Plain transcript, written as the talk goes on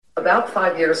about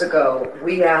 5 years ago,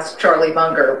 we asked Charlie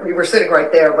Munger, we were sitting right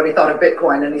there, what he thought of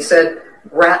Bitcoin, and he said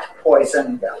rat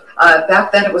poison.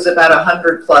 Back then it was about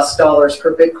 $100+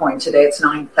 per Bitcoin. Today it's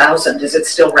 9,000. Is it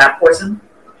still rat poison?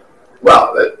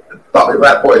 Well, probably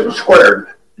rat poison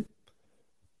squared.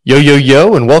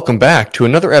 Yo, and welcome back to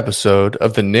another episode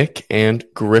of the Nick and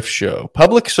Griff Show.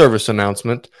 Public service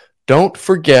announcement. Don't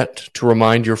forget to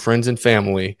remind your friends and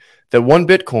family that one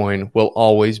Bitcoin will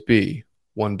always be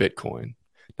one Bitcoin.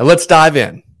 Now let's dive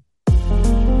in.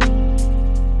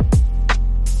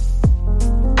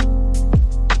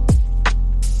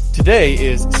 Today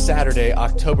is Saturday,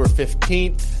 October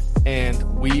 15th,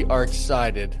 and we are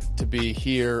excited to be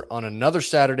here on another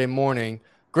Saturday morning.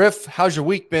 Griff, how's your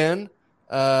week been?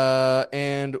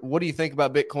 And what do you think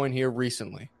about Bitcoin here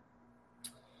recently?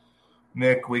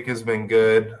 Nick, week has been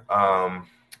good.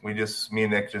 Me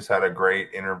and Nick just had a great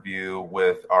interview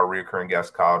with our recurring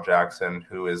guest, Kyle Jackson,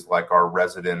 who is like our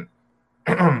resident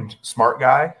smart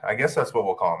guy. I guess that's what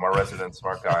we'll call him, our resident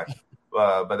smart guy.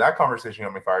 But that conversation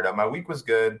got me fired up. My week was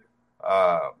good.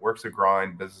 Work's a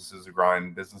grind. Business is a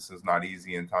grind. Business is not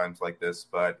easy in times like this,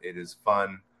 but it is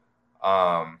fun.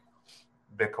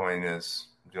 Bitcoin is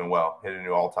doing well, hit a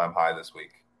new all-time high this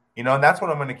week. You know, and that's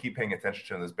what I'm going to keep paying attention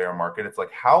to in this bear market. It's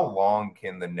like, how long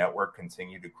can the network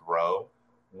continue to grow?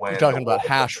 When you're talking about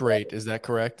hash rate, is that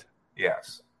correct?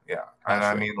 Yes. Yeah. Hash and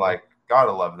I rate. mean, like,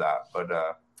 gotta love that. But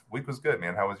week was good,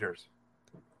 man. How was yours?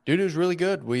 Dude, it was really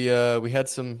good. We had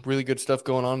some really good stuff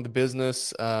going on in the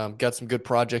business. Got some good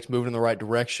projects moving in the right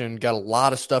direction. Got a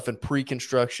lot of stuff in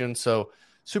pre-construction. So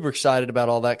super excited about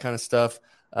all that kind of stuff.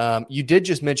 You did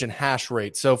just mention hash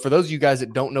rate. So for those of you guys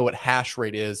that don't know what hash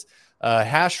rate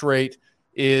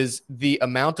is the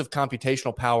amount of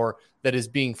computational power that is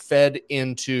being fed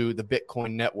into the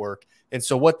Bitcoin network. And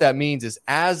so what that means is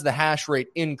as the hash rate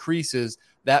increases,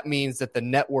 that means that the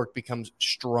network becomes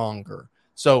stronger.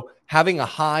 So having a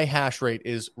high hash rate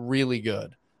is really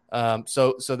good.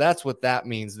 So that's what that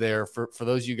means there for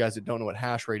those of you guys that don't know what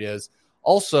hash rate is.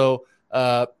 Also,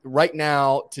 right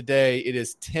now, today, it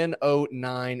is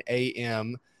 10:09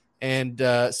 a.m. and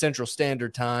Central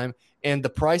Standard Time, and the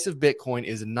price of Bitcoin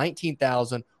is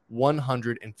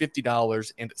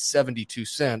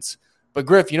 $19,150.72. But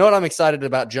Griff, you know what I'm excited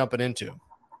about jumping into?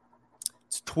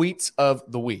 It's tweets of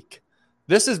the week.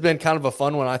 This has been kind of a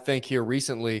fun one, I think, here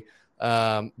recently,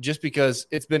 just because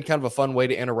it's been kind of a fun way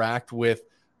to interact with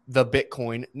the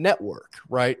Bitcoin network,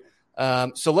 right?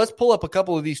 So let's pull up a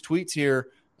couple of these tweets here.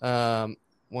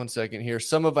 One second here.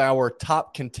 Some of our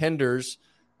top contenders,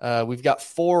 we've got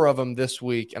 4 of them this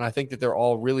week, and I think that they're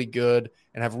all really good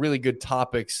and have really good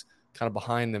topics kind of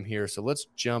behind them here. So let's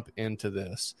jump into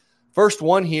this. First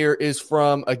one here is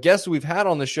from a guest we've had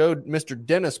on the show, Mr.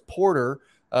 Dennis Porter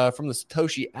from the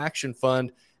Satoshi Action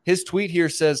Fund. His tweet here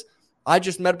says, I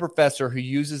just met a professor who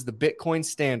uses the Bitcoin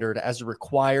standard as a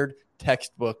required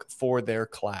textbook for their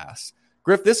class.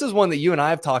 Griff, this is one that you and I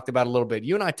have talked about a little bit.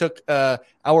 You and I took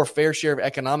our fair share of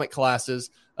economic classes,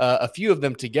 a few of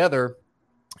them together.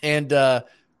 And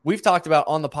we've talked about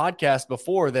on the podcast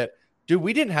before that, dude,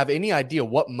 we didn't have any idea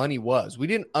what money was. We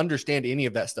didn't understand any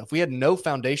of that stuff. We had no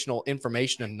foundational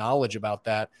information and knowledge about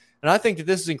that. And I think that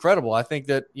this is incredible. I think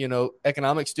that, you know,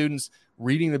 economic students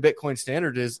reading the Bitcoin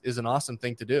standard is an awesome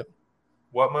thing to do.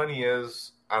 What money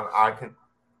is, I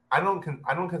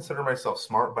don't consider myself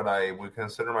smart, but I would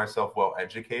consider myself well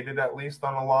educated, at least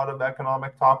on a lot of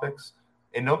economic topics.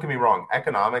 And don't get me wrong,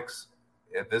 economics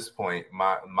at this point,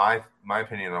 my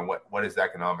opinion on what is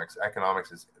economics.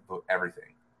 Economics is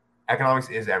everything. Economics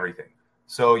is everything.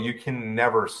 So you can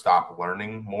never stop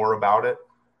learning more about it.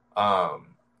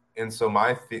 And so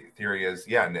my theory is,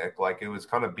 yeah, Nick, like it was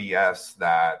kind of BS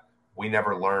that we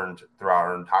never learned throughout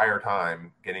our entire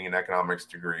time getting an economics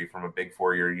degree from a big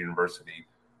 4-year university.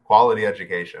 Quality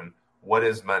education. What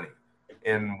is money?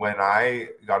 And when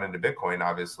I got into Bitcoin,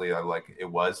 obviously, it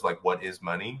was like, what is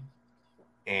money?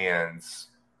 And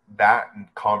that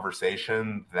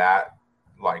conversation, that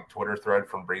like Twitter thread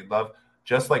from Breedlove,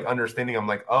 just like understanding, I'm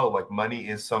like, oh, like money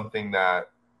is something that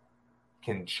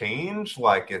can change.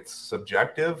 Like it's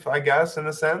subjective, I guess, in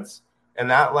a sense. And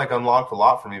that like unlocked a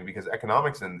lot for me because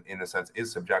economics in a sense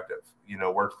is subjective. You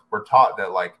know, we're taught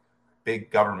that like big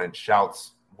government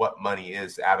shouts what money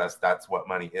is at us. That's what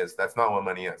money is. That's not what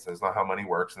money is. That's not how money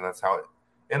works. And that's how it,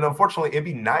 and unfortunately it'd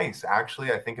be nice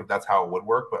actually, I think, if that's how it would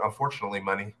work, but unfortunately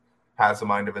money has a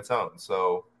mind of its own.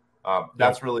 So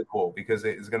that's really cool because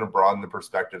it is going to broaden the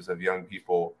perspectives of young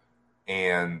people.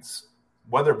 And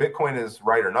whether Bitcoin is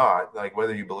right or not, like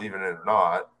whether you believe in it or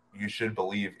not, you should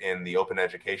believe in the open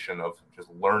education of just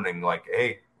learning, like,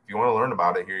 hey, if you want to learn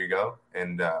about it, here you go.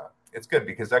 And it's good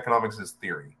because economics is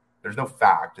theory. There's no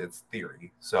fact; it's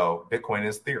theory. So Bitcoin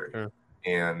is theory, Sure.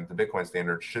 and the Bitcoin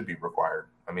standard should be required.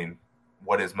 I mean,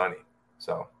 what is money?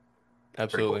 So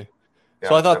Absolutely. cool. Yeah,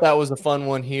 So I thought that was a fun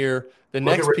one here. The look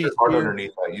next at Richard piece Hart here,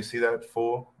 underneath that. You see that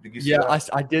fool? Did you see yeah, that?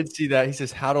 I did see that. He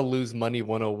says, "How to lose money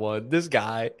 101." This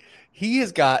guy,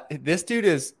 this dude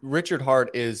is Richard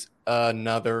Hart is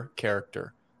another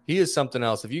character. He is something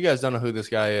else. If you guys don't know who this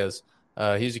guy is,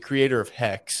 he's a creator of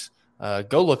Hex.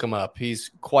 Go look him up.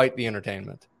 He's quite the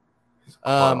entertainment.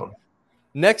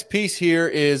 Next piece here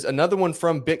is another one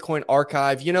from Bitcoin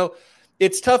Archive. You know,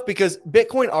 it's tough because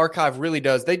Bitcoin Archive really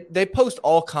does. They post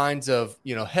all kinds of,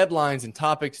 you know, headlines and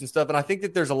topics and stuff. And I think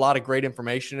that there's a lot of great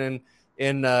information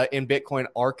in Bitcoin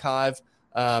Archive.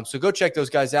 So go check those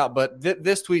guys out. But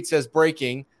this tweet says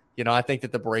breaking. You know, I think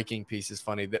that the breaking piece is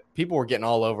funny. That people were getting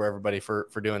all over everybody for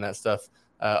doing that stuff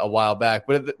a while back.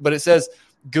 But it says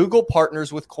Google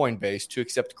partners with Coinbase to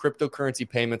accept cryptocurrency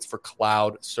payments for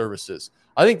cloud services.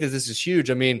 I think that this is huge.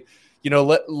 I mean, you know,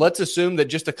 let's assume that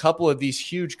just a couple of these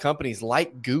huge companies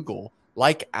like Google,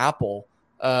 like Apple,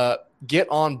 get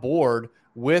on board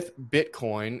with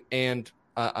Bitcoin and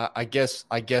I guess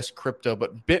crypto,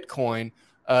 but Bitcoin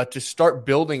to start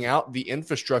building out the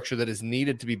infrastructure that is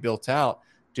needed to be built out.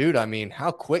 Dude, I mean,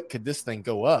 how quick could this thing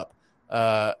go up?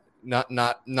 Not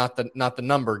the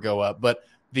number go up, but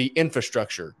the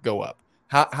infrastructure go up.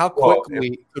 How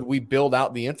quickly could we build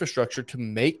out the infrastructure to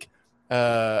make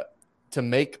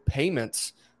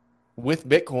payments with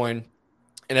Bitcoin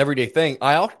an everyday thing?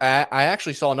 I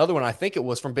actually saw another one. I think it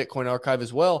was from Bitcoin Archive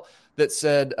as well that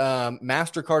said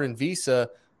MasterCard and Visa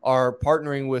are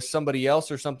partnering with somebody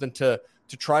else or something to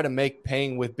try to make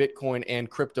paying with Bitcoin and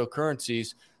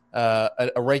cryptocurrencies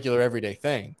a regular everyday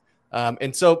thing.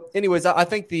 And so, anyways, I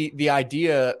think the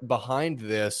idea behind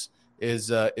this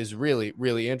is really,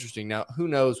 really interesting. Now, who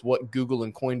knows what Google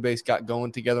and Coinbase got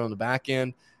going together on the back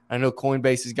end? I know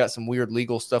Coinbase has got some weird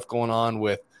legal stuff going on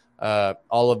with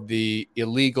all of the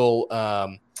illegal,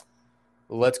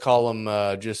 let's call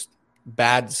them just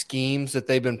bad schemes that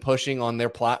they've been pushing on their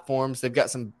platforms. They've got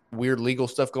some weird legal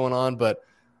stuff going on, but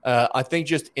I think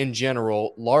just in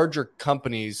general, larger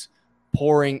companies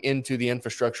pouring into the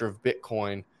infrastructure of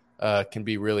Bitcoin can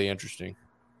be really interesting.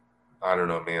 I don't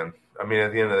know, man. I mean,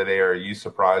 at the end of the day, are you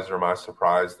surprised or am I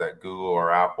surprised that Google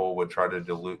or Apple would try to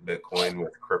dilute Bitcoin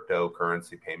with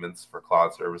cryptocurrency payments for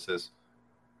cloud services?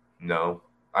 No.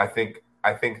 I think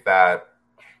that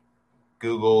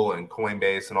Google and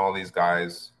Coinbase and all these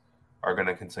guys are going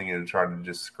to continue to try to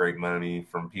just scrape money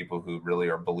from people who really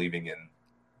are believing in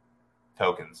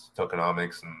tokens,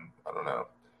 tokenomics, and I don't know,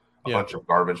 a bunch of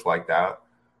garbage like that.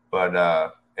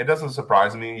 But it doesn't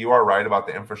surprise me. You are right about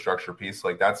the infrastructure piece.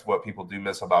 Like, that's what people do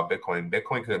miss about Bitcoin.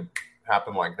 Bitcoin could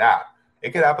happen like that.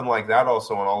 It could happen like that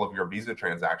also on all of your Visa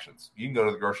transactions. You can go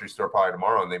to the grocery store probably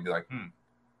tomorrow and they'd be like,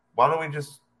 why don't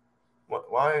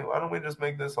we just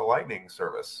make this a Lightning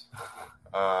service?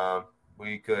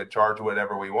 We could charge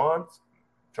whatever we want,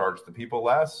 charge the people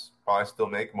less, probably still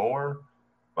make more.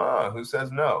 Who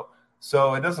says no?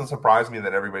 So it doesn't surprise me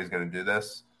that everybody's going to do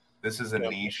this. This is a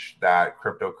niche that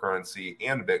cryptocurrency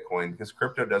and Bitcoin, because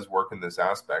crypto does work in this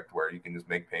aspect where you can just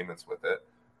make payments with it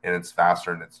and it's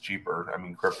faster and it's cheaper. I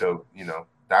mean, crypto, you know,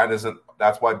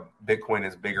 that's why Bitcoin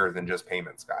is bigger than just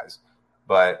payments, guys.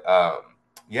 But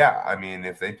yeah, I mean,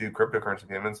 if they do cryptocurrency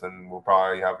payments, then we'll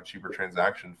probably have a cheaper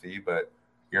transaction fee, but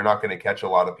you're not going to catch a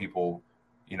lot of people,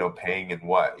 you know, paying in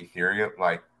Ethereum.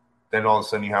 Like, then all of a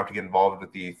sudden you have to get involved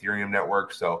with the Ethereum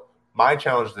network. So my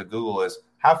challenge to Google is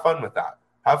have fun with that.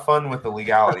 Have fun with the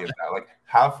legality of that. Like,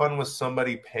 have fun with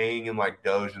somebody paying in like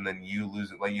Doge and then you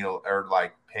lose it, like, you know, or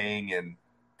like paying in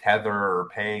Tether or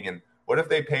paying in. What if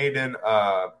they paid in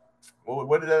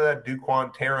what did that do?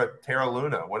 Terra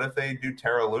Luna. What if they do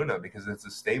Terra Luna because it's a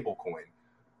stable coin?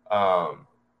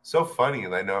 So funny.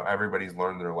 I know everybody's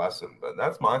learned their lesson, but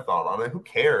that's my thought on it. Who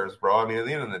cares, bro? I mean, at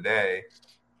the end of the day,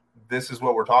 this is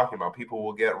what we're talking about. People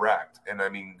will get wrecked, and I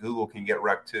mean, Google can get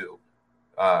wrecked too.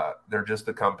 They're just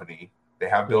a company. They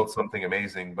have built something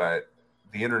amazing, but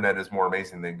the internet is more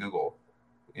amazing than Google.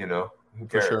 You know, who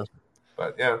cares? For sure.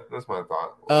 But yeah, that's my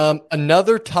thought.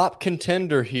 Another top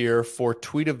contender here for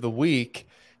tweet of the week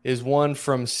is one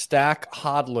from Stack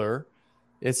Hodler.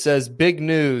 It says, big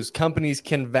news, companies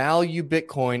can value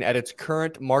Bitcoin at its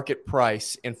current market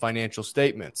price in financial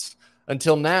statements.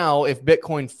 Until now, if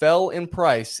Bitcoin fell in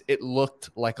price, it looked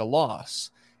like a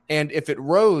loss. And if it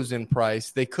rose in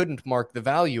price, they couldn't mark the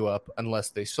value up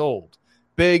unless they sold.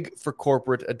 Big for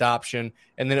corporate adoption.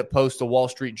 And then it posts a Wall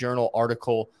Street Journal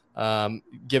article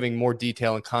giving more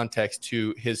detail and context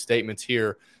to his statements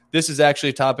here. This is actually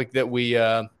a topic that we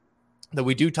that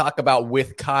we do talk about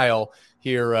with Kyle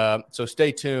here. So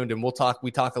stay tuned, and we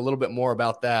talk a little bit more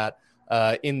about that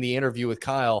in the interview with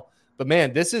Kyle. But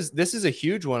man, this is a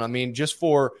huge one. I mean, just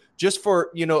for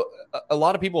a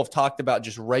lot of people have talked about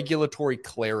just regulatory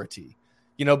clarity,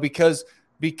 because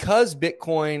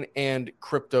Bitcoin and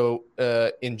crypto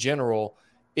in general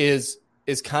is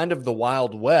kind of the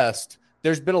Wild West.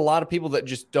 There's been a lot of people that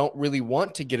just don't really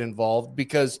want to get involved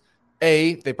because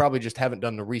they probably just haven't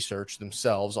done the research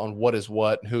themselves on what is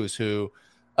what, who's who.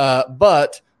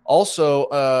 But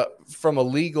also from a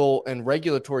legal and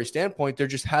regulatory standpoint, there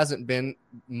just hasn't been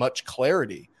much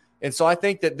clarity. And so I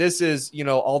think that this is,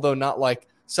 although not like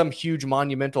some huge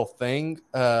monumental thing,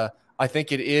 I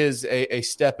think it is a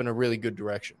step in a really good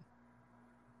direction.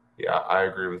 Yeah, I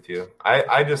agree with you.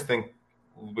 I just think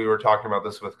we were talking about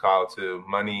this with Kyle too.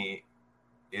 Money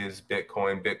is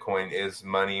Bitcoin. Bitcoin is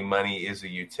money. Money is a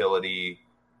utility.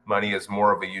 Money is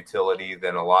more of a utility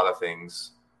than a lot of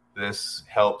things. This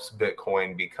helps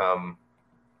Bitcoin become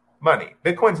money.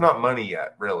 Bitcoin's not money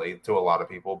yet, really, to a lot of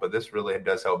people, but this really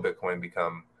does help Bitcoin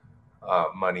become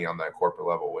money on that corporate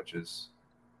level, which is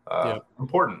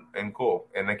important and cool.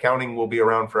 And accounting will be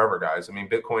around forever, guys. I mean,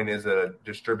 Bitcoin is a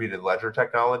distributed ledger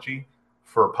technology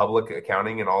for public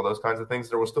accounting and all those kinds of things.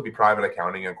 There will still be private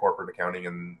accounting and corporate accounting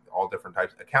and all different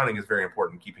types. Accounting is very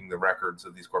important. Keeping the records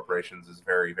of these corporations is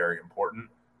very, very important.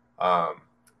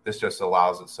 This just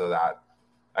allows it so that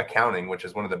accounting, which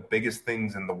is one of the biggest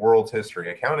things in the world's history,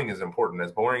 accounting is important.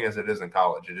 As boring as it is in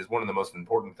college, it is one of the most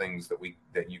important things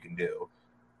that you can do.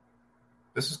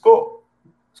 This is cool.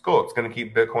 It's cool. It's going to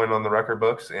keep Bitcoin on the record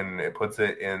books, and it puts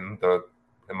it in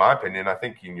my opinion, I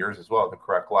think in yours as well, the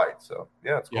correct light. So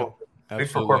yeah, it's cool. Yep, big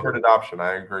for corporate adoption.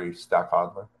 I agree, Stack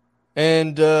Hodler.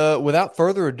 And without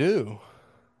further ado,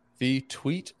 the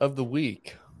tweet of the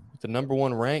week, the number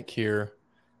one rank here,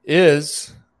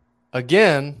 is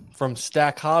again from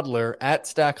Stack Hodler at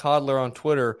Stack Hodler on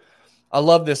Twitter. I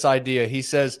love this idea. He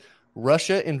says,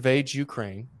 Russia invades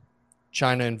Ukraine.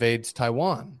 China invades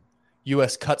Taiwan.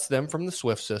 U.S. cuts them from the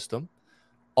SWIFT system.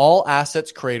 All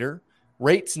assets crater.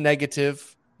 Rates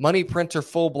negative. Money printer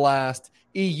full blast.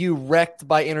 EU wrecked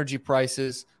by energy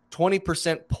prices.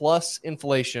 20% plus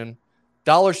inflation.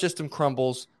 Dollar system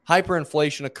crumbles.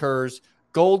 Hyperinflation occurs.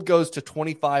 Gold goes to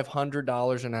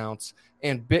 $2,500 an ounce.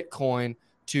 And Bitcoin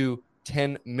to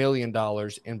 $10 million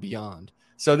and beyond.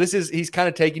 So he's kind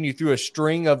of taking you through a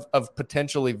string of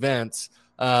potential events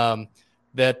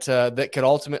that could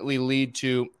ultimately lead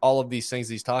to all of these things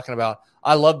he's talking about.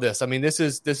 I love this. I mean, this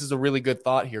is a really good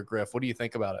thought here, Griff. What do you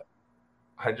think about it?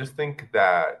 I just think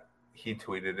that he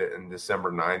tweeted it in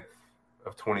December 9th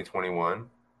of 2021,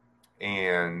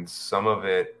 and some of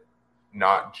it,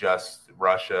 not just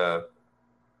Russia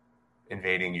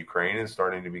invading Ukraine, is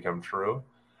starting to become true.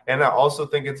 And I also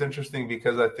think it's interesting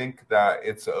because I think that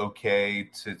it's okay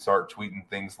to start tweeting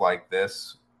things like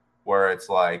this, where it's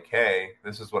like, hey,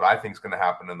 this is what I think is going to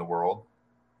happen in the world.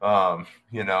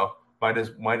 Might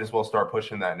as well start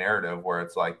pushing that narrative where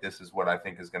it's like, this is what I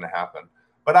think is going to happen.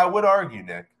 But I would argue,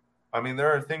 Nick, I mean,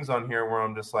 there are things on here where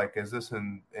I'm just like, is this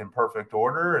in perfect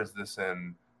order? Is this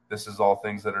is all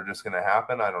things that are just going to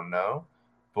happen? I don't know.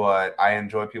 But I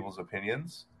enjoy people's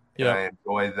opinions. Yeah. And I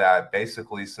enjoy that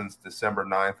basically since December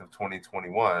 9th of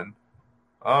 2021.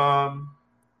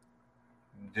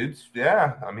 Dude's,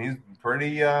 yeah, I mean, he's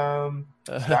pretty,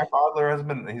 Stack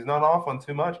Hodler he's not off on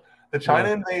too much. The China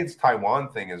invades Taiwan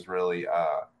thing is really,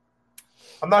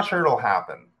 I'm not sure it'll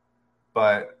happen,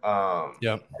 but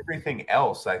everything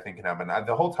else I think can happen.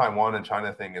 The whole Taiwan and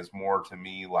China thing is more to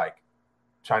me like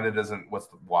China doesn't, what's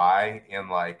the why? And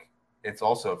like, it's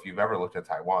also, if you've ever looked at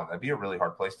Taiwan, that'd be a really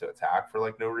hard place to attack for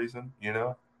like no reason,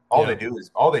 All they do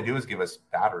is give us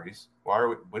batteries. Why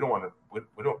are we don't want to,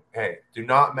 we don't, hey, do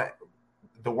not,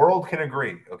 the world can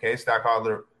agree, okay, Stack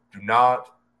Hodler, do not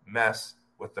mess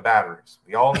with the batteries.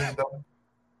 We all need them.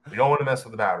 We don't want to mess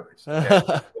with the batteries.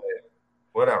 Okay?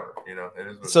 Whatever, it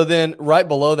is. So then right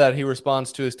below that, he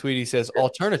responds to his tweet. He says,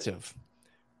 alternative.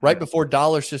 Right before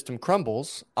dollar system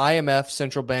crumbles, IMF,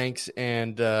 central banks,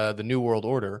 and the New World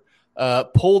Order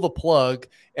pull the plug,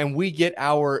 and we get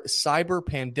our cyber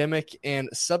pandemic and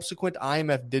subsequent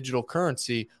IMF digital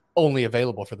currency only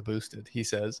available for the boosted, he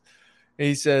says.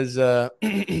 He says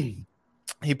he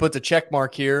puts a check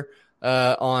mark here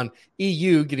on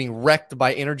EU getting wrecked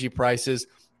by energy prices,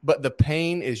 but the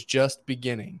pain is just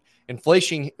beginning.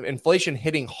 Inflation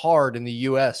hitting hard in the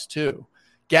U.S. too.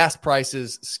 Gas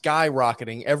prices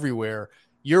skyrocketing everywhere.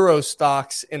 Euro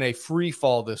stocks in a free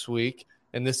fall this week,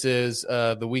 and this is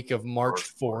the week of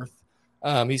March 4th.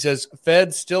 He says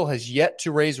Fed still has yet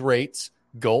to raise rates.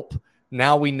 Gulp.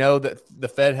 Now we know that the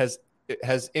Fed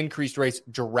has increased rates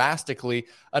drastically.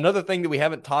 Another thing that we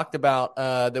haven't talked about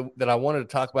that I wanted to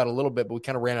talk about a little bit, but we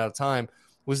kind of ran out of time,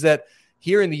 was that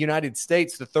here in the United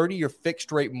States, the 30-year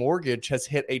fixed rate mortgage has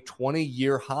hit a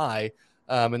 20-year high,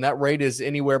 and that rate is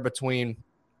anywhere between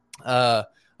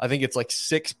I think it's like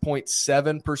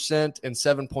 6.7% and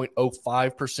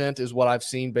 7.05% is what I've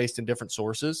seen based in different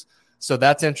sources. So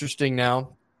that's interesting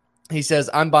now. He says,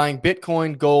 I'm buying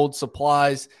Bitcoin, gold,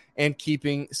 supplies, and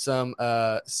keeping some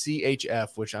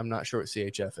CHF, which I'm not sure what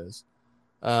CHF is.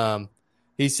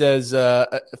 He says,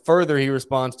 further, he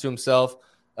responds to himself,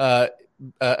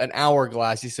 an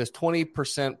hourglass. He says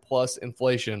 20% plus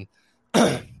inflation.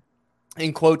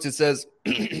 In quotes, it says,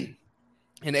 in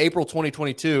April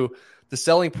 2022, the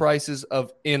selling prices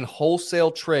in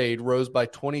wholesale trade rose by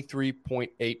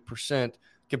 23.8%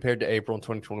 compared to April in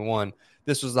 2021.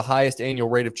 This was the highest annual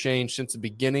rate of change since the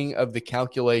beginning of the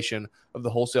calculation of the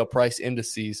wholesale price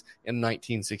indices in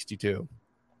 1962.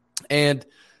 And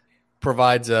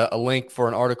provides a link for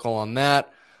an article on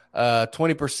that.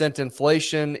 20%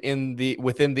 inflation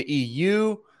within the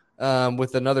EU,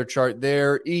 with another chart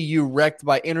there. EU wrecked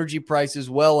by energy prices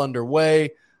well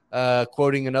underway.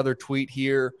 Quoting another tweet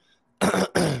here.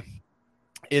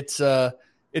 It's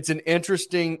an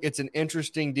interesting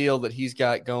deal that he's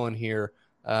got going here,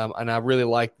 and I really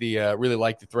like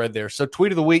the thread there. So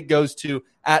tweet of the week goes to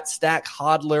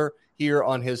 @StackHodler here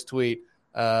on his tweet.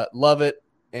 Love it,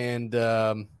 and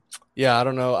I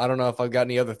don't know if I've got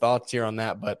any other thoughts here on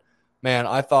that, but man,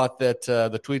 I thought that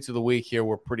the tweets of the week here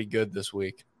were pretty good this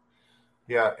week.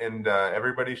 Yeah, and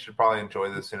everybody should probably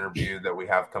enjoy this interview that we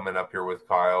have coming up here with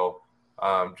Kyle.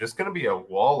 Just going to be a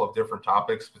wall of different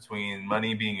topics between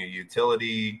money being a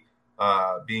utility,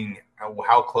 being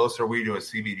how close are we to a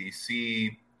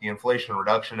CBDC, the Inflation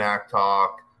Reduction Act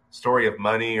talk, story of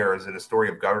money, or is it a story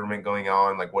of government going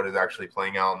on? Like what is actually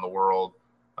playing out in the world?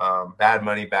 Bad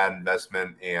money, bad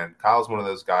investment. And Kyle's one of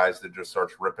those guys that just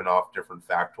starts ripping off different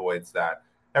factoids that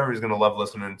everybody's going to love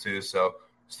listening to. So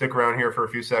stick around here for a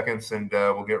few seconds and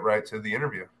we'll get right to the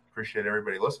interview. Appreciate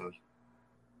everybody listening.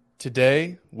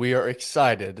 Today, we are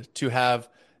excited to have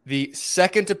the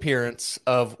second appearance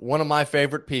of one of my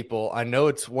favorite people. I know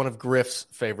it's one of Griff's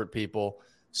favorite people.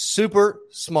 Super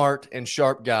smart and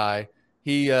sharp guy.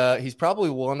 He's probably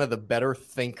one of the better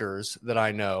thinkers that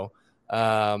I know.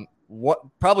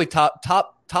 Probably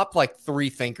top like 3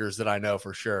 thinkers that I know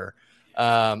for sure.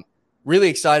 Really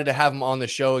excited to have him on the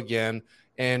show again.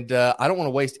 And I don't want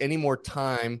to waste any more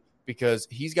time because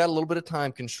he's got a little bit of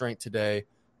time constraint today.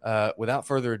 Without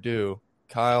further ado,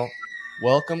 Kyle,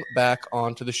 welcome back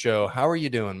onto the show. How are you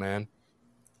doing, man?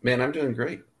 Man, I'm doing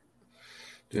great.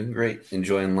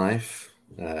 Enjoying life.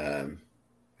 And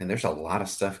there's a lot of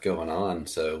stuff going on.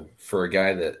 So for a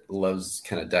guy that loves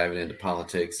kind of diving into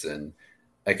politics and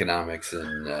economics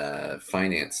and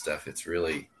finance stuff, it's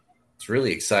really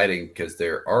exciting because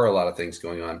there are a lot of things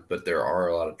going on, but there are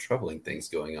a lot of troubling things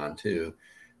going on too.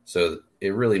 So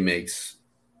it really makes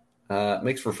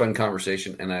for fun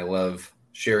conversation, and I love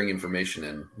sharing information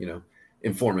and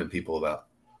informing people about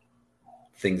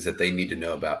things that they need to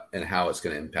know about and how it's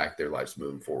going to impact their lives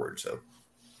moving forward. So,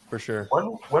 for sure.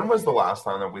 When was the last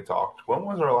time that we talked? When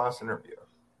was our last interview?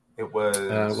 It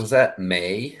was that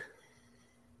May?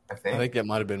 I think that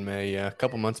might have been May. Yeah, a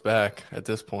couple months back at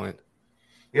this point.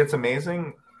 It's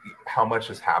amazing how much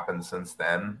has happened since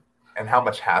then, and how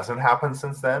much hasn't happened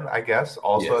since then. I guess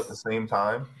also At the same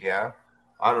time. Yeah.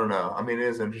 I don't know. I mean, it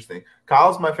is interesting.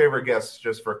 Kyle's my favorite guest,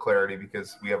 just for clarity,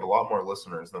 because we have a lot more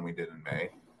listeners than we did in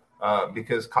May.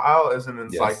 Because Kyle is an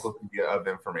encyclopedia of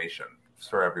information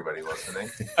for everybody listening.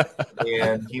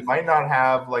 And he might not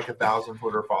have like 1,000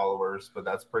 Twitter followers, but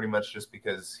that's pretty much just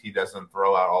because he doesn't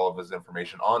throw out all of his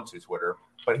information onto Twitter,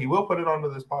 but he will put it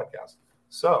onto this podcast.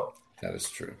 So that is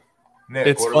true. Nick,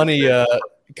 it's funny.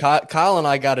 Kyle and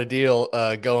I got a deal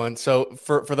going. So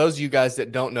for those of you guys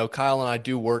that don't know, Kyle and I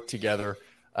do work together.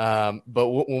 But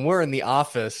when we're in the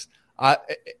office, I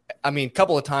mean, a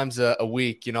couple of times a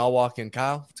week, I'll walk in,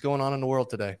 Kyle, what's going on in the world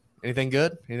today? Anything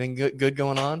good? Anything good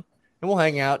going on? And we'll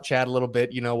hang out, chat a little bit,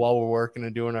 while we're working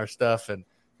and doing our stuff. And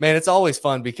man, it's always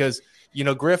fun because,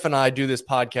 Griff and I do this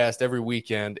podcast every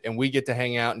weekend and we get to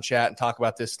hang out and chat and talk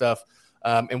about this stuff.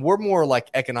 And we're more like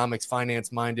economics,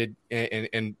 finance minded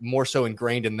and more so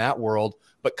ingrained in that world.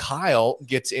 But Kyle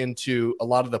gets into a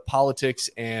lot of the politics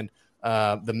and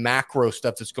the macro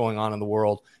stuff that's going on in the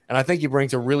world. And I think he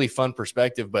brings a really fun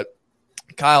perspective. But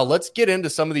Kyle, let's get into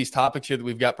some of these topics here that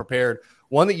we've got prepared.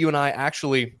 One that you and I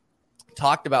actually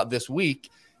talked about this week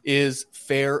is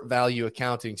fair value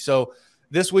accounting. So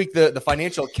this week, the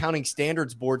Financial Accounting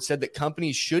Standards Board said that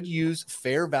companies should use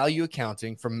fair value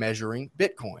accounting for measuring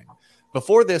Bitcoin.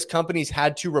 Before this, companies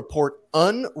had to report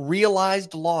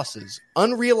unrealized losses,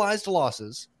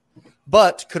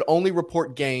 but could only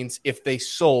report gains if they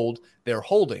sold their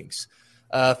holdings.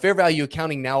 Fair value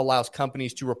accounting now allows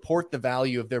companies to report the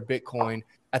value of their Bitcoin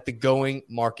at the going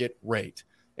market rate.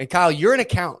 And Kyle, you're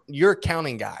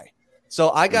accounting guy. So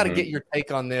I got to get your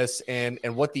take on this and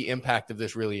what the impact of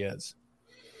this really is.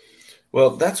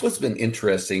 Well, that's what's been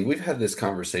interesting. We've had this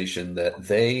conversation that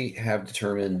they have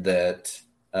determined that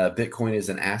Bitcoin is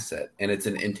an asset, and it's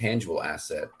an intangible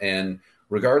asset. And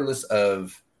regardless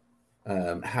of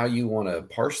how you want to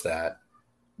parse that,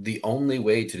 the only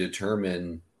way to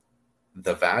determine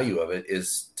the value of it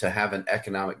is to have an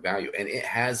economic value. And it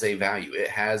has a value. It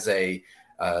has a,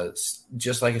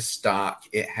 just like a stock,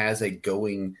 it has a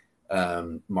going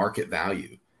market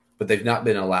value. But they've not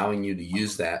been allowing you to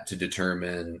use that to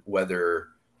determine whether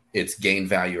it's gain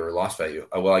value or loss value.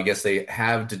 Well, I guess they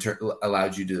have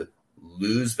allowed you to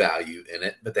lose value in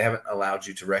it, but they haven't allowed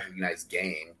you to recognize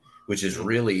gain, which is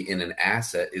really in an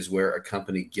asset is where a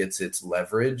company gets its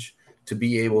leverage to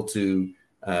be able to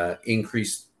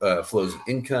increase flows of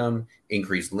income,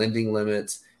 increase lending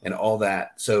limits, and all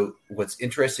that. So what's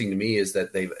interesting to me is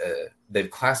that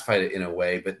they've classified it in a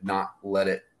way, but not let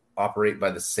it operate by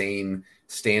the same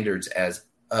standards as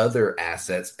other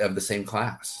assets of the same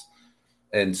class.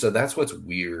 And so that's what's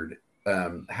weird.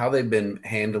 How they've been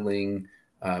handling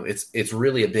it's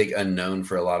really a big unknown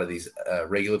for a lot of these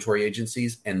regulatory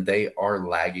agencies, and they are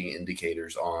lagging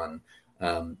indicators on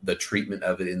the treatment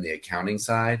of it in the accounting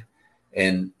side.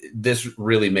 And this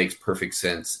really makes perfect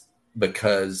sense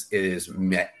because it is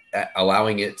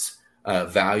allowing its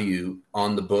value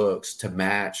on the books to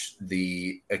match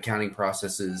the accounting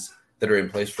processes that are in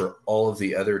place for all of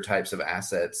the other types of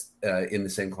assets in the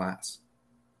same class.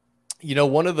 You know,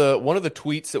 one of the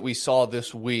tweets that we saw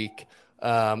this week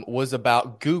was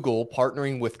about Google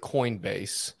partnering with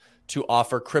Coinbase to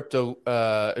offer crypto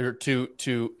or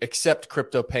to accept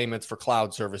crypto payments for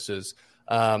cloud services.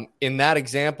 In that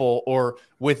example, or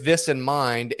with this in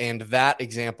mind and that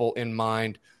example in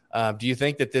mind, do you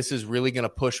think that this is really going to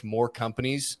push more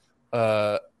companies,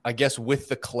 I guess, with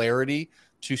the clarity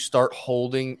to start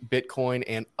holding Bitcoin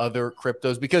and other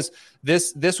cryptos? Because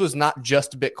this was not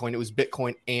just Bitcoin, it was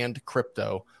Bitcoin and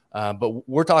crypto. But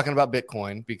we're talking about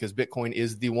Bitcoin because Bitcoin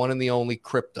is the one and the only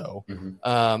crypto.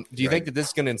 Do you think that this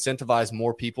is going to incentivize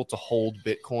more people to hold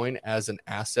Bitcoin as an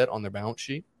asset on their balance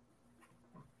sheet?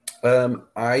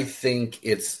 I think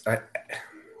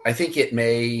I think it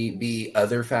may be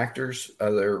other factors,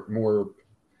 other more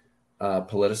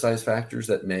politicized factors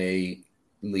that may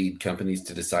lead companies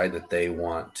to decide that they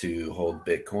want to hold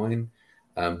Bitcoin.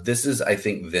 This is, I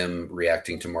think, them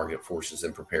reacting to market forces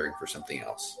and preparing for something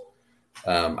else.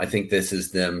 I think this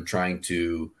is them trying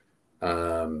to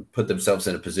put themselves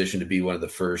in a position to be one of the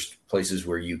first places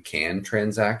where you can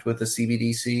transact with a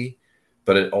CBDC.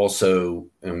 But it also,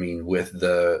 I mean, with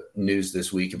the news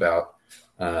this week about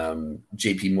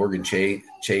JP Morgan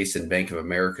Chase and Bank of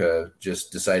America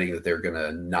just deciding that they're going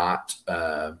to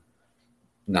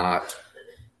not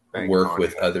work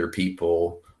with other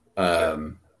people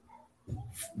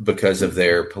because of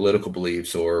their political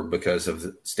beliefs or because of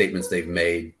the statements they've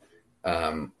made,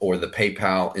 or the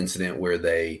PayPal incident where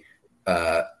they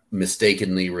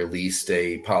mistakenly released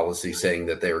a policy saying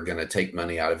that they were going to take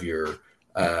money out of your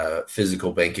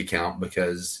physical bank account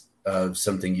because of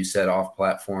something you said off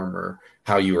platform or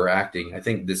how you were acting. I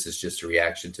think this is just a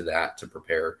reaction to that, to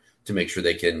prepare to make sure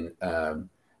they can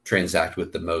transact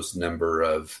with the most number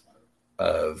of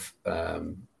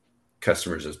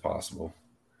customers as possible.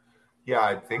 Yeah,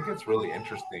 I think it's really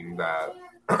interesting that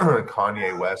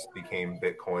Kanye West became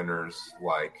Bitcoiners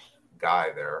like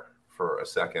guy there for a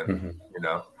second, you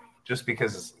know, just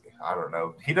because, I don't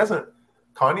know,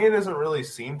 Kanye doesn't really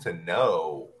seem to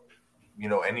know, you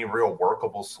know, any real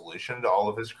workable solution to all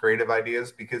of his creative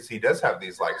ideas, because he does have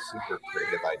these like super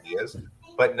creative ideas,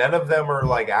 but none of them are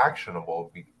like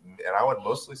actionable. And I would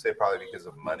mostly say probably because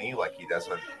of money. Like he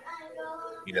doesn't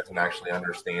actually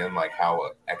understand like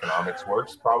how economics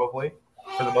works, probably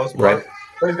for the most part. Right.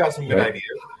 But he's got some good ideas.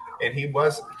 And he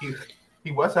was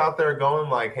out there going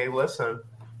like, hey, listen,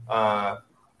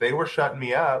 they were shutting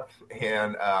me up,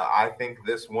 and I think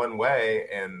this one way.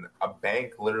 And a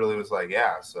bank literally was like,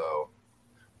 yeah, so,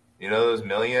 you know, those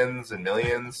millions and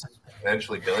millions,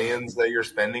 eventually billions that you're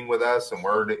spending with us and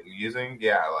we're using,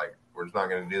 yeah, like we're just not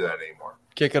going to do that anymore.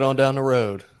 Kick it on down the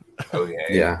road. Okay.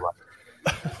 Yeah.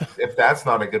 If that's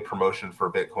not a good promotion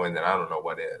for Bitcoin, then I don't know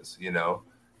what is, you know?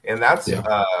 And that's,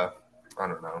 I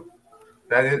don't know.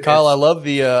 That is, Kyle, I love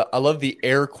the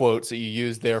air quotes that you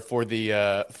used there for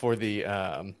the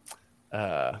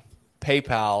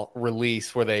PayPal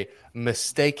release where they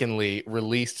mistakenly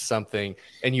released something.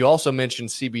 And you also mentioned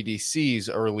CBDCs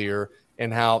earlier,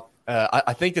 and how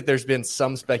I think that there's been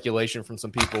some speculation from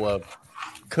some people of,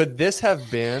 could this have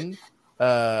been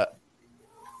an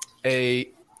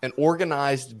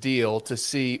organized deal to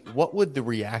see what would the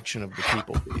reaction of the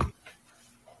people be?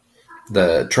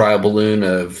 The trial balloon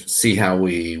of see how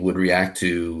we would react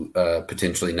to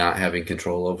potentially not having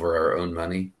control over our own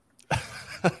money.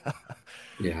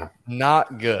 Yeah.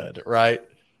 Not good, right?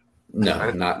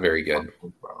 No, not very good.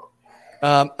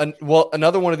 Well,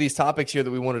 another one of these topics here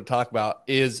that we wanted to talk about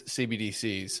is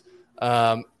CBDCs.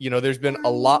 There's been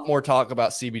a lot more talk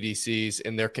about CBDCs,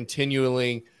 and they're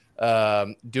continually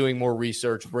doing more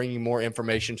research, bringing more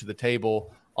information to the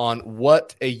table on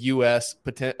what a U.S.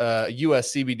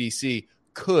 CBDC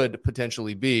could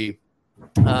potentially be.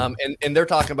 And they're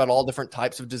talking about all different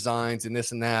types of designs and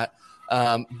this and that.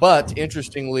 But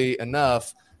interestingly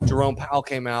enough, Jerome Powell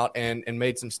came out and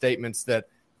made some statements that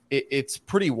it's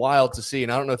pretty wild to see.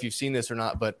 And I don't know if you've seen this or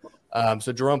not, but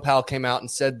so Jerome Powell came out and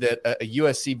said that a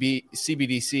US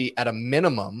CBDC at a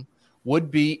minimum would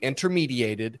be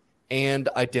intermediated and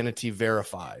identity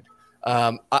verified.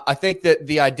 I think that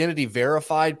the identity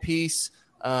verified piece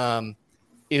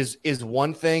is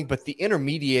one thing, but the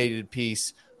intermediated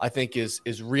piece I think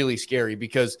is really scary,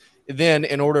 because then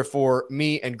in order for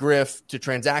me and Griff to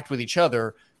transact with each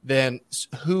other, then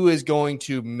who is going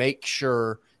to make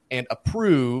sure and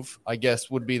approve, I guess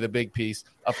would be the big piece,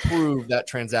 approve that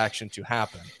transaction to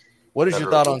happen. What is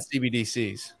your thought on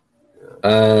CBDCs?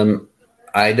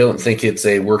 I don't think it's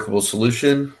a workable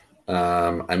solution.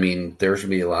 There's going to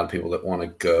be a lot of people that want to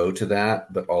go to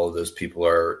that, but all of those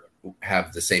people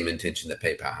have the same intention that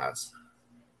PayPal has.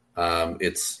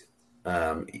 It's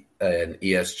an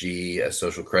ESG, a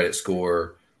social credit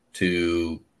score,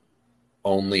 to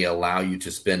only allow you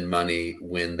to spend money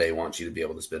when they want you to be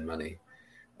able to spend money.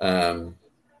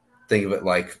 Think of it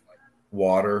like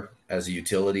water as a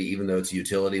utility. Even though it's a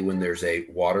utility, when there's a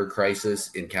water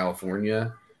crisis in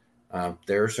California,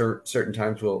 there are certain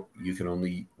times you can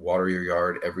only water your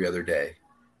yard every other day.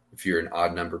 If you're an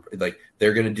odd number, like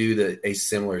they're going to do a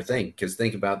similar thing. Because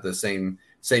think about the same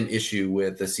issue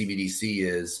with the CBDC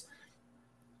is,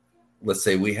 let's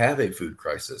say we have a food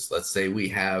crisis. Let's say we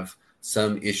have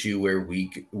some issue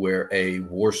where a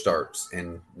war starts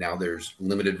and now there's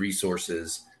limited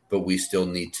resources, but we still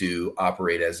need to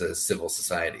operate as a civil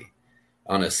society.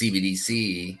 On a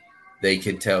CBDC, they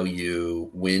can tell you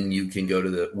when you can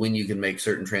when you can make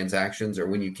certain transactions or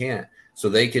when you can't. So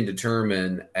they can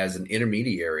determine as an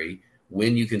intermediary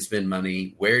when you can spend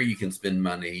money, where you can spend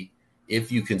money,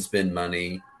 if you can spend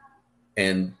money,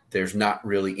 and there's not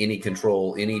really any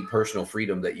control, any personal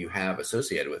freedom that you have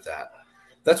associated with that.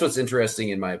 That's what's interesting,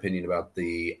 in my opinion, about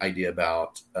the idea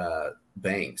about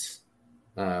banks.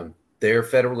 They're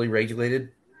federally regulated.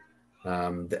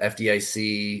 The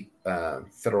FDIC,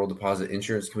 Federal Deposit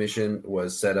Insurance Commission,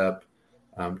 was set up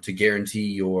to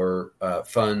guarantee your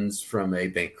funds from a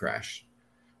bank crash.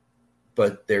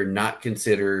 But they're not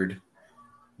considered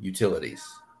utilities.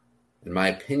 And my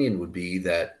opinion would be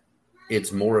that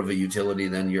it's more of a utility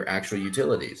than your actual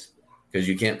utilities, because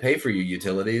you can't pay for your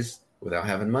utilities without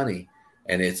having money.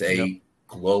 And it's a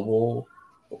global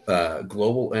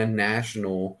and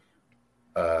national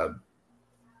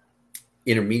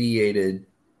intermediated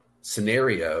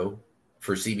scenario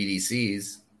for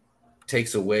CBDCs.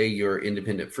 Takes away your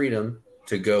independent freedom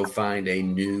to go find a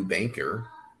new banker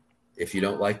if you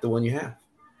don't like the one you have.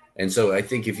 And so I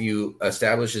think if you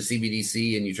establish a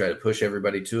CBDC and you try to push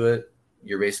everybody to it,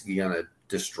 you're basically going to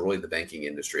destroy the banking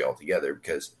industry altogether,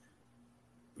 because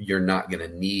they're not going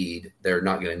to need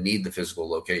the physical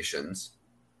locations.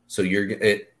 So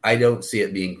I don't see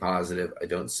it being positive. I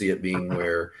don't see it being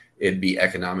where it'd be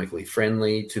economically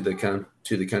friendly to the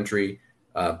country,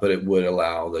 but it would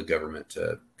allow the government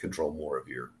to control more of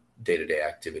your day-to-day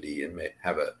activity and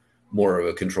have more of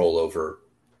a control over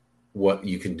what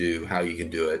you can do, how you can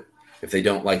do it. If they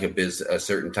don't like a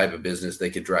certain type of business, they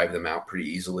could drive them out pretty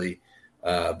easily,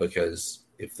 because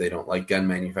if they don't like gun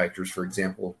manufacturers, for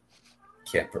example,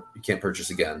 you can't purchase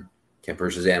a gun, can't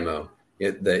purchase ammo.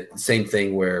 The same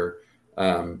thing where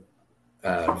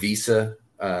Visa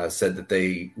said that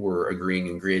they were agreeing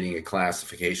and creating a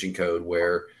classification code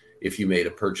where if you made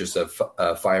a purchase of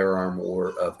a firearm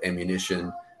or of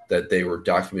ammunition, that they were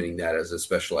documenting that as a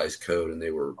specialized code, and they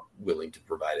were willing to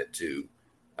provide it to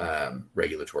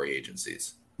regulatory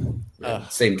agencies.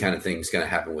 Same kind of thing is going to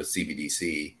happen with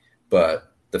CBDC,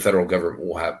 but the federal government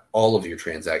will have all of your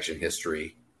transaction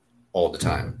history all the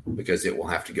time, because it will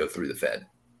have to go through the Fed.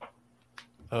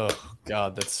 Oh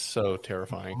God, that's so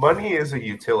terrifying. Money is a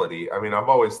utility. I mean, I've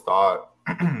always thought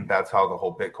that's how the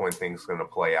whole Bitcoin thing's going to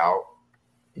play out.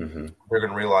 Mm-hmm. They're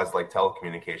going to realize like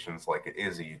telecommunications, like it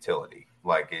is a utility.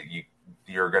 Like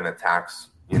you're going to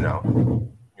tax, you're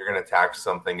going to tax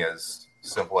something as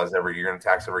simple as you're going to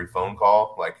tax every phone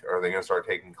call. Like, are they going to start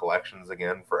taking collections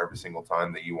again for every single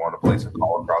time that you want to place a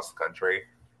call across the country?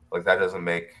 Like that doesn't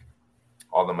make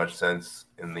all that much sense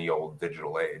in the old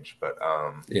digital age. But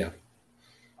yeah.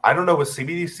 I don't know with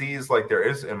CBDCs, like there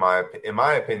is, in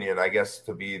my opinion, I guess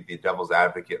to be the devil's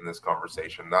advocate in this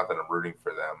conversation, not that I'm rooting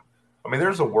for them. I mean,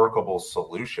 there's a workable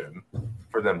solution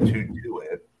for them to do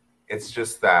it. It's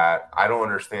just that I don't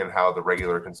understand how the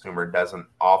regular consumer doesn't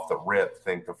off the rip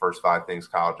think the first 5 things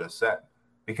Kyle just said,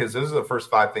 because those are the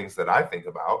first 5 things that I think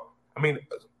about. I mean,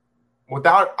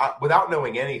 without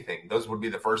knowing anything, those would be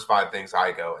the first 5 things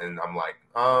I go, and I'm like,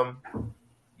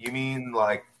 you mean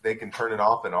like they can turn it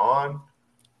off and on?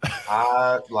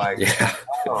 Yeah.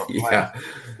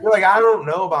 You're like, I don't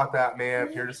know about that,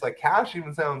 man. You're just like, cash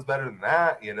even sounds better than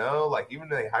that, like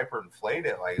even if they hyperinflate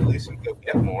it, like at least you go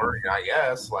get more, I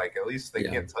guess. Like at least they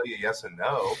can't tell you yes and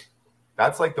no.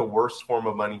 That's like the worst form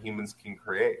of money humans can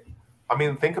create. I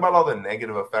mean, think about all the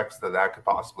negative effects that could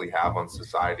possibly have on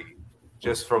society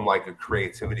just from like a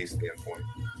creativity standpoint,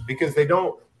 because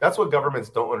that's what governments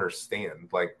don't understand.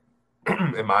 Like,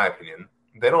 in my opinion,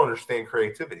 they don't understand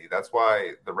creativity. That's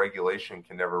why the regulation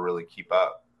can never really keep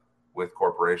up with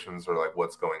corporations or like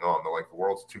what's going on. They're like, the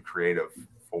world's too creative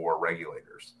for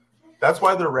regulators. That's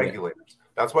why they're regulators.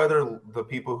 That's why they're the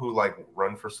people who like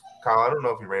run for Kyle. I don't know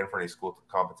if you ran for any school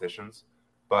competitions,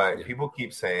 but people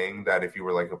keep saying that if you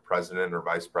were like a president or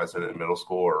vice president in middle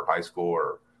school or high school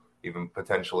or even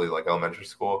potentially like elementary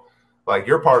school, like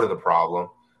you're part of the problem.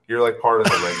 You're like part of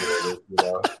the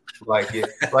regulators, Like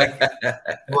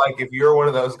if you're one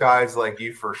of those guys, like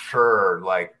you for sure,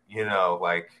 like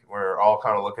like we're all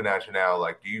kind of looking at you now,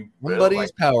 like do you somebody's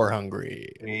like, power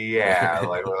hungry? Yeah,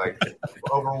 like we're like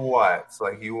over what? It's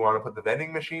like you want to put the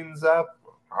vending machines up?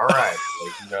 All right,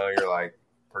 like you're like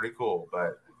pretty cool,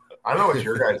 but I don't know what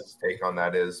your guys' take on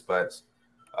that is, but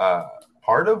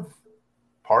part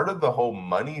of the whole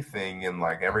money thing and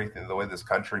like everything, the way this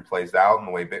country plays out and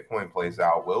the way Bitcoin plays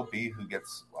out will be who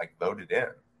gets like voted in.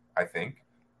 I think.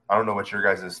 I don't know what your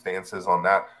guys' stance is on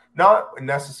that. Not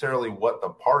necessarily what the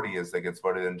party is that gets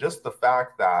voted in, just the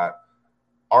fact that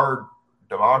our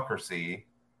democracy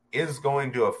is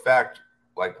going to affect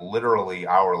like literally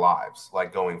our lives,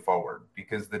 like going forward,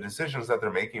 because the decisions that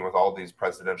they're making with all these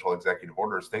presidential executive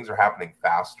orders, things are happening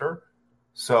faster.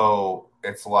 So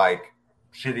it's like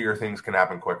shittier things can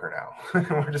happen quicker now.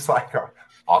 We're just like, oh,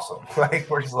 awesome. Like,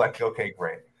 we're just like, okay,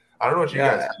 great. I don't know what you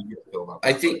guys feel about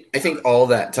that. I think all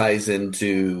that ties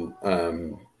into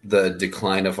the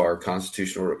decline of our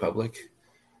constitutional republic.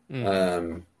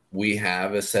 We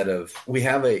have a set of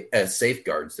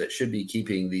safeguards that should be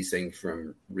keeping these things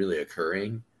from really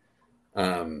occurring,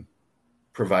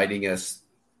 providing us,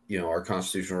 our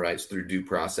constitutional rights through due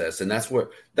process, and that's where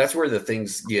the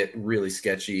things get really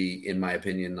sketchy, in my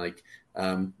opinion. Like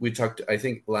we talked, I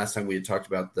think last time we had talked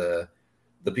about the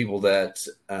people that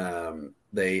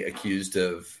they accused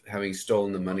of having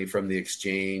stolen the money from the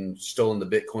exchange, stolen the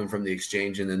Bitcoin from the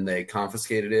exchange, and then they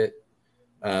confiscated it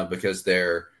because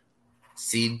their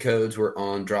seed codes were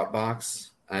on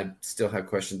Dropbox. I still have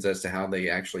questions as to how they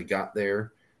actually got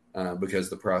there because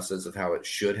the process of how it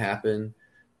should happen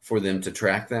for them to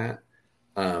track that.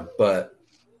 But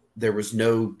there was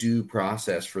no due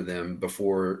process for them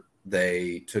before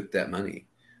they took that money.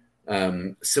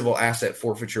 Civil asset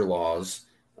forfeiture laws,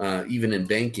 even in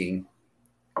banking,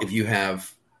 if you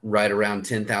have right around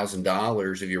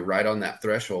 $10,000, if you're right on that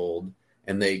threshold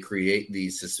and they create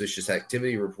these suspicious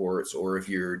activity reports, or if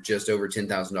you're just over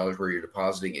 $10,000 where you're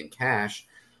depositing in cash,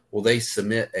 well, they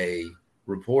submit a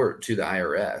report to the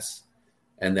IRS,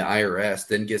 and the IRS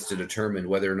then gets to determine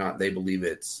whether or not they believe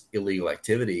it's illegal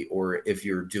activity, or if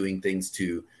you're doing things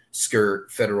to skirt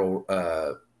federal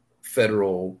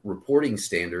reporting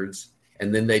standards,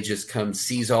 and then they just come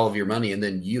seize all of your money, and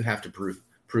then you have to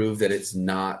prove that it's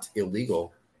not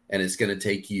illegal, and it's going to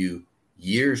take you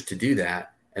years to do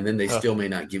that, and then they still may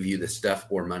not give you the stuff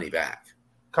or money back.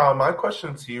 Kyle, my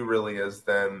question to you really is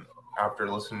then, after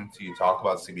listening to you talk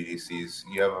about CBDCs,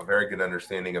 you have a very good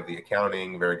understanding of the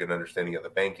accounting, very good understanding of the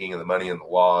banking and the money and the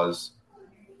laws.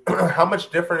 How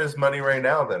much different is money right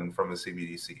now than from the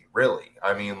CBDC? Really?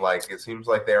 I mean, like, it seems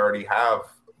like they already have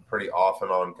pretty off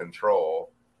and on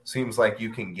control. Seems like you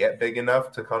can get big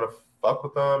enough to kind of fuck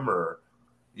with them, or,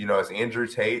 as Andrew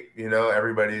Tate,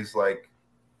 everybody's like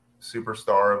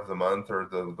superstar of the month or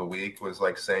the week was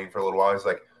like saying for a little while, he's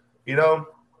like,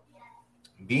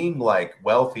 being like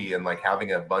wealthy and like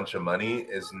having a bunch of money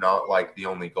is not like the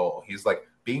only goal. He's like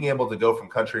being able to go from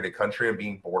country to country and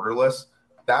being borderless.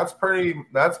 That's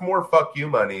more fuck you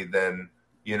money than,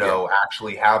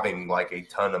 actually having like a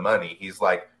ton of money. He's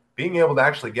like being able to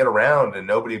actually get around and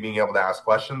nobody being able to ask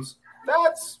questions.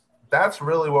 That's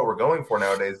really what we're going for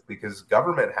nowadays, because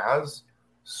government has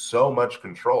so much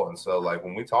control. And so like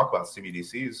when we talk about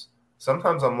CBDCs,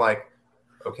 sometimes I'm like,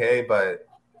 okay, but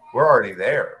we're already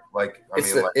there. Like,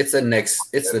 it's the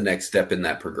next step in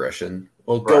that progression.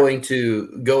 Well, Right.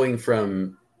 going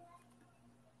from,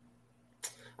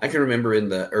 I can remember in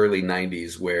the early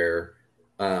 90s where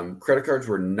credit cards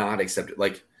were not accepted.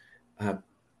 Like,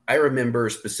 I remember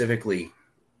specifically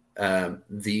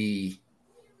the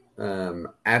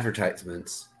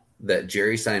advertisements that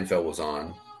Jerry Seinfeld was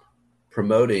on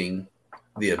promoting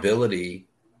the ability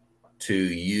to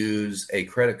use a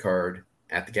credit card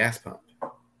at the gas pump.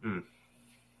 Mm.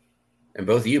 And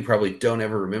both of you probably don't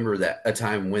ever remember that a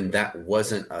time when that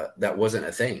wasn't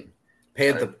a thing. Pay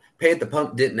at the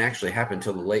pump didn't actually happen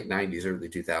until the late 90s, early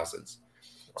 2000s.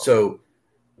 So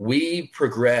we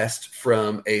progressed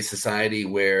from a society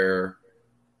where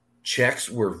checks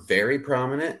were very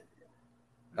prominent.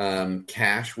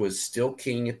 Cash was still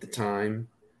king at the time.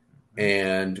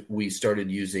 And we started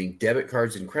using debit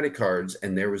cards and credit cards,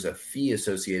 and there was a fee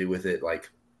associated with it like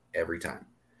every time.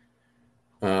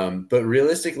 But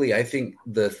realistically, I think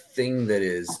the thing that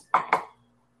is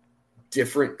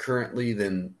different currently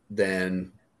than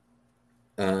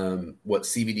what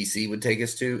CBDC would take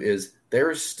us to is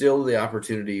there is still the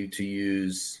opportunity to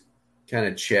use kind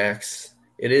of checks.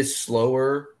 It is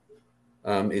slower.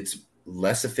 It's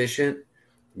less efficient,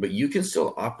 but you can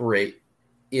still operate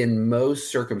in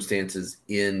most circumstances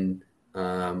in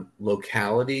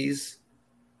localities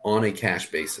on a cash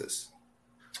basis.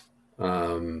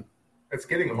 It's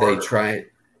getting harder. They try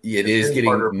it. It is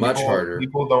getting much harder.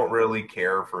 People don't really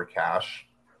care for cash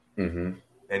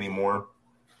anymore.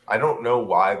 I don't know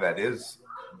why that is,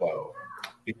 though.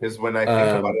 Because when I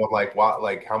think about it, I'm like, what?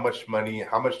 Like, how much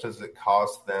does it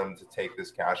cost them to take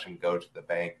this cash and go to the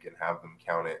bank and have them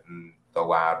count it in the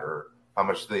ladder? How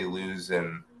much do they lose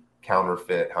in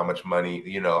counterfeit? How much money?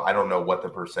 I don't know what the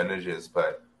percentage is,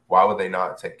 but why would they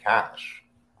not take cash?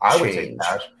 I would take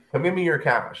cash. Come give me your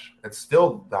cash. It's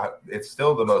still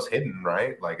the most hidden,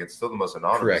 right? Like it's still the most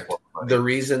anonymous. Correct. The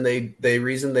reason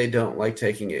they don't like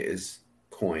taking it is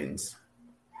coins.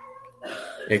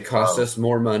 It costs us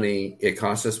more money. It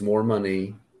costs us more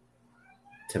money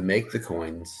to make the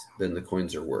coins than the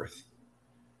coins are worth.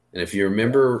 And if you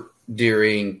remember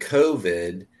during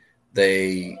COVID,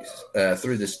 they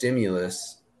through the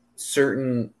stimulus,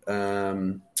 certain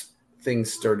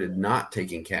things started not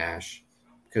taking cash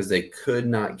because they could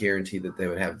not guarantee that they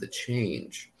would have the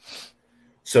change.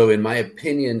 So in my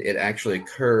opinion, it actually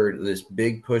occurred, this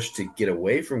big push to get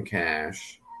away from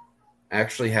cash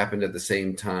actually happened at the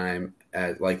same time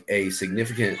as like a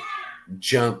significant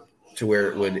jump to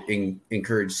where it would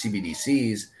encourage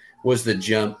CBDCs was the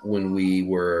jump when we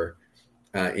were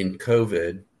in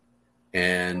COVID,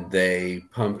 and they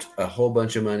pumped a whole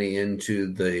bunch of money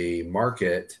into the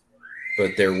market,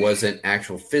 but there wasn't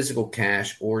actual physical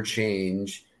cash or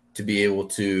change to be able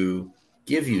to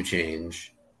give you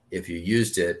change if you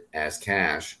used it as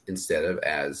cash instead of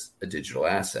as a digital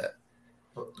asset.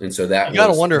 And so that you got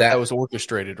to wonder if that was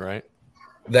orchestrated, right?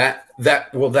 That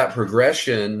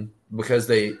progression, because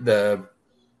you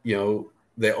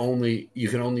can only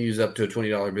use up to a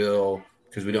 $20 bill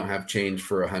because we don't have change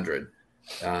for $100.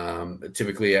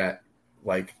 Typically at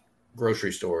like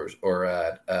grocery stores or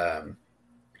at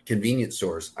convenience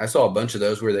stores. I saw a bunch of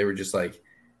those where they were just like,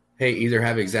 hey, either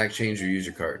have exact change or use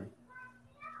your card.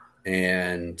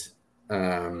 And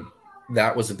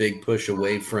that was a big push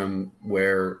away from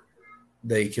where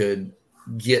they could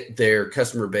get their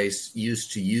customer base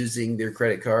used to using their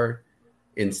credit card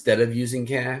instead of using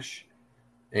cash.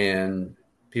 And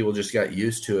people just got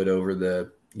used to it over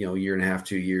the year and a half,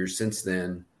 2 years since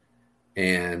then.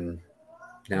 And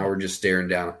now we're just staring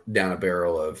down a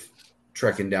barrel of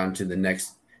trucking down to the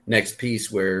next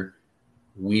piece where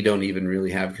we don't even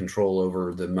really have control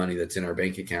over the money that's in our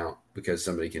bank account because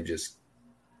somebody can just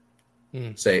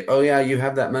say, oh yeah, you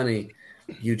have that money.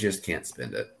 You just can't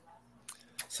spend it.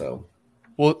 So,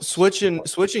 well,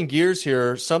 switching gears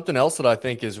here, something else that I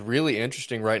think is really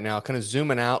interesting right now, kind of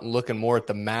zooming out and looking more at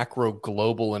the macro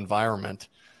global environment.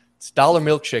 It's dollar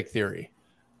milkshake theory.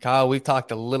 Kyle, we've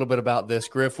talked a little bit about this.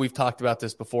 Griff, we've talked about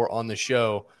this before on the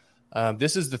show.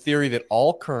 This is the theory that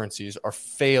all currencies are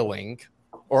failing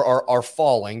or are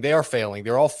falling. They are failing.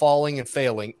 They're all falling and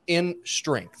failing in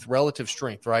strength, relative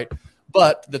strength, right?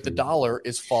 but that the dollar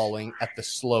is falling at the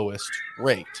slowest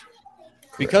rate.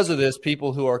 Because of this,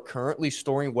 people who are currently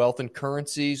storing wealth in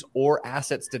currencies or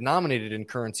assets denominated in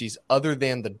currencies other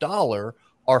than the dollar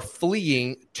are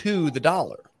fleeing to the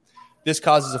dollar. This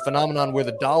causes a phenomenon where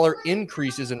the dollar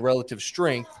increases in relative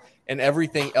strength and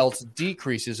everything else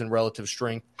decreases in relative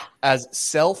strength as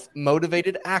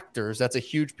self-motivated actors. That's a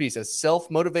huge piece. As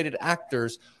self-motivated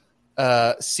actors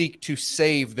seek to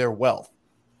save their wealth.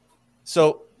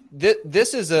 So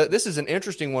this is an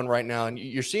interesting one right now, and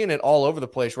you're seeing it all over the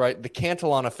place, right? The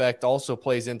Cantillon effect also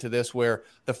plays into this, where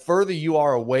the further you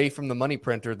are away from the money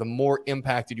printer, the more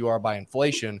impacted you are by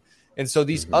inflation. And so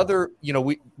these other,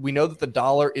 we know that the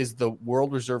dollar is the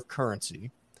world reserve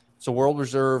currency. So world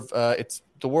reserve, it's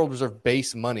the world reserve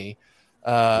base money.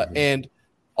 And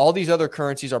all these other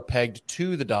currencies are pegged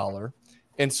to the dollar.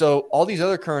 And so all these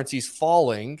other currencies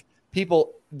falling,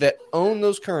 people that own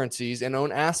those currencies and own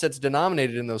assets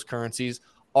denominated in those currencies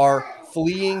are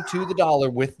fleeing to the dollar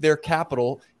with their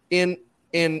capital in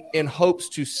hopes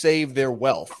to save their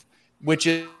wealth, which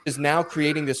is now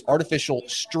creating this artificial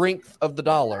strength of the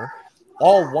dollar,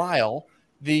 all while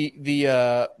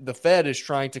the Fed is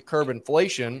trying to curb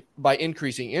inflation by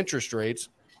increasing interest rates.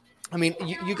 I mean,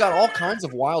 you got all kinds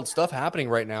of wild stuff happening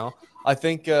right now. I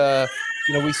think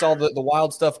we saw the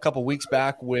wild stuff a couple weeks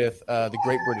back with the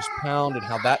Great British Pound and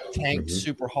how that tanked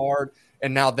super hard,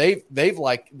 and now they've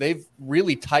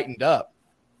really tightened up.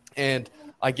 And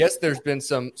I guess there's been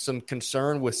some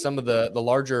concern with some of the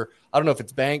larger, I don't know if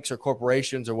it's banks or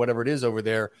corporations or whatever it is over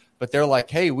there, but they're like,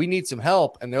 hey, we need some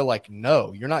help. And they're like,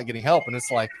 no, you're not getting help. And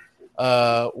it's like,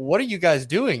 what are you guys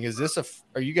doing?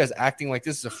 Are you guys acting like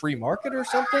this is a free market or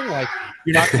something? Like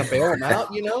you're not going to bail them out,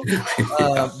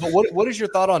 But what is your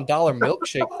thought on dollar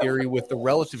milkshake theory with the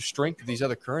relative strength of these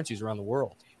other currencies around the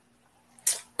world?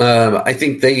 I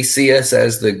think they see us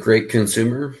as the great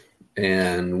consumer.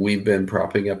 And we've been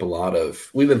propping up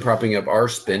our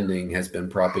spending has been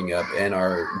propping up, and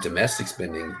our domestic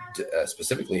spending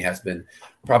specifically has been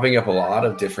propping up a lot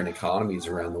of different economies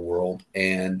around the world.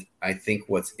 And I think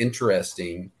what's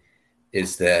interesting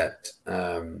is that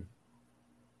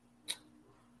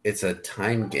it's a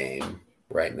time game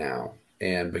right now.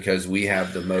 And because we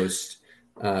have the most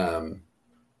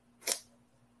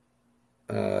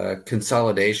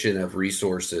consolidation of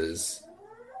resources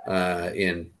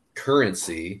in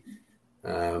currency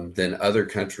than other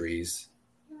countries,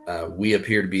 we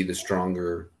appear to be the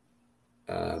stronger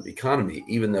economy.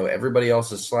 Even though everybody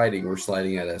else is sliding, we're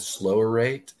sliding at a slower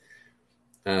rate.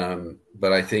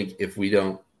 But I think if we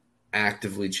don't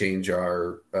actively change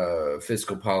our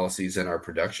fiscal policies and our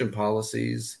production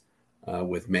policies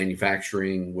with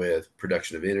manufacturing, with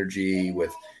production of energy,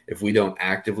 if we don't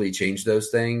actively change those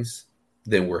things,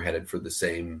 then we're headed for the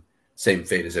same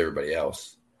fate as everybody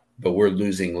else. But we're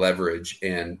losing leverage,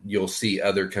 and you'll see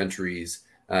other countries,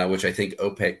 which I think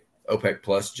OPEC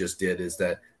Plus just did, is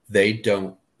that they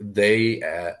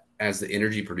as the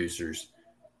energy producers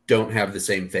don't have the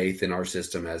same faith in our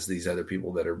system as these other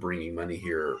people that are bringing money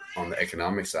here on the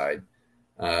economic side,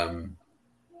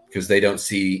 because they don't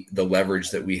see the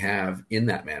leverage that we have in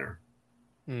that manner.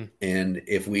 And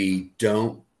if we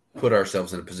don't put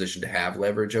ourselves in a position to have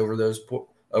leverage over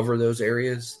those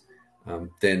areas,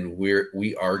 then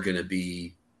we are going to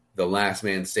be the last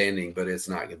man standing, but it's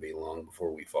not going to be long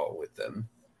before we fall with them.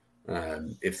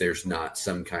 If there's not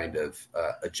some kind of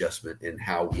adjustment in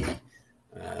how we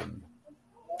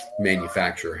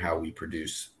manufacture, how we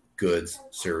produce goods,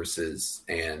 services,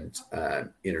 and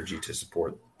energy to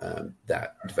support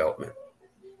that development.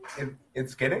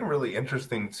 It's getting really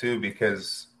interesting too,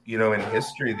 because, in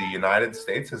history, the United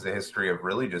States has a history of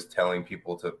really just telling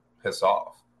people to piss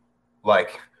off.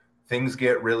 Like, things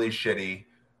get really shitty.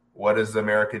 What does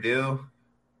America do?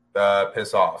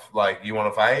 Piss off. Like, you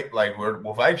want to fight? Like,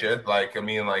 we'll fight you. Like,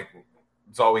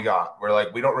 it's all we got. We're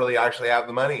like, we don't really actually have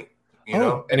the money.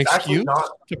 An excuse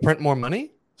to print more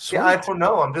money? Sweet. Yeah, I don't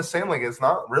know. I'm just saying, it's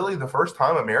not really the first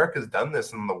time America's done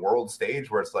this in the world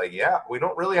stage, where it's like, yeah, we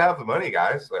don't really have the money,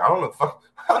 guys. Like, I don't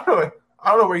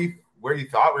know where you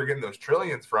thought we were getting those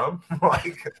trillions from.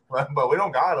 But we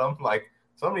don't got them. Like,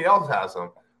 somebody else has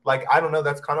them. Like, I don't know.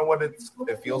 That's kind of what it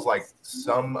feels like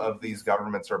some of these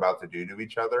governments are about to do to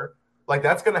each other. Like,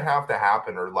 that's going to have to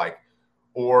happen,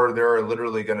 or there are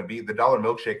literally going to be, the dollar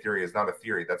milkshake theory is not a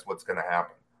theory. That's what's going to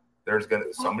happen.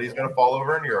 Somebody's going to fall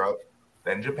over in Europe.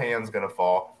 Then Japan's going to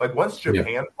fall. Like, once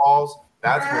Japan falls,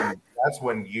 that's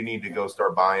when you need to go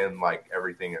start buying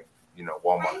everything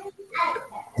Walmart.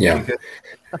 Yeah. Because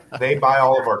they buy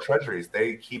all of our treasuries.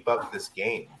 They keep up this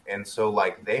game. And so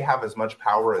like they have as much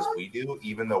power as we do,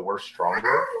 even though we're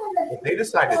stronger. If they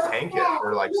decide to tank it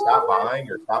or like stop buying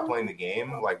or stop playing the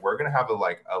game, like we're going to have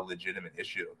a legitimate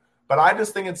issue. But I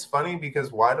just think it's funny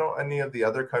because why don't any of the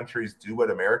other countries do what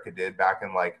America did back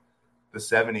in like the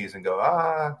 70s and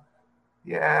go,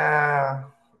 yeah,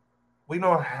 we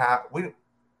don't have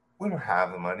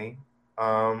the money.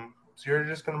 So you're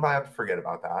just going to have to forget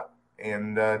about that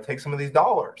and take some of these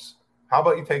dollars. How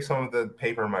about you take some of the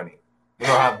paper money? You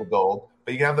don't have the gold,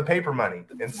 but you can have the paper money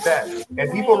instead.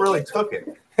 And people really took it.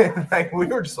 Like we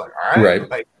were just like, all right.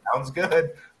 Like sounds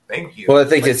good. Thank you. Well, I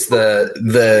think it's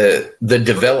the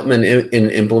development in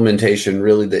implementation,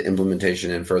 really the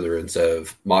implementation and furtherance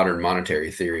of modern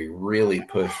monetary theory really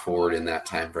pushed forward in that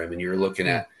time frame. And you're looking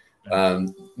at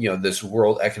this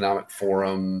World Economic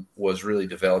Forum was really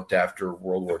developed after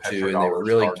World War II, and they were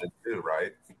really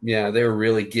right. Yeah, they were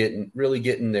really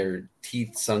getting their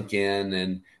teeth sunk in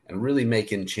and really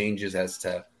making changes as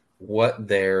to what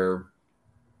their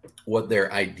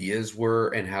ideas were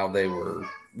and how they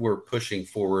were pushing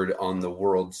forward on the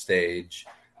world stage.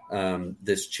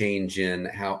 This change in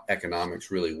how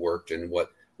economics really worked and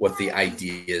what the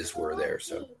ideas were there.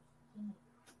 So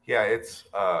yeah, it's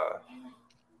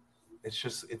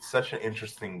such an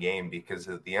interesting game because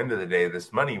at the end of the day,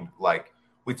 this money, like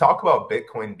we talk about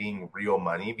Bitcoin being real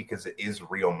money because it is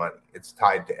real money. It's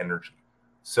tied to energy.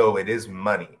 So it is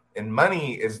money, and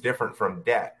money is different from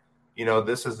debt.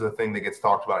 This is the thing that gets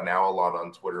talked about now a lot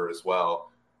on Twitter as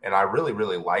well. And I really,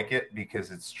 really like it because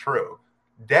it's true.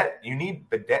 Debt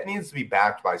needs to be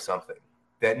backed by something.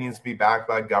 Debt needs to be backed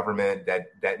by government.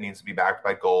 Debt needs to be backed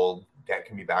by gold. Debt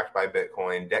can be backed by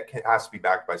Bitcoin. Debt has to be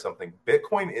backed by something.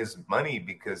 Bitcoin is money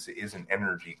because it is an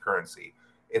energy currency.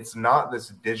 It's not this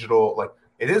digital, like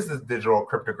it is this digital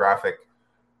cryptographic,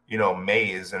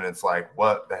 maze. And it's like,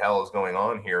 what the hell is going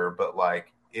on here? But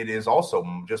like, it is also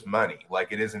just money.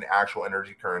 Like it is an actual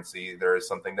energy currency. There is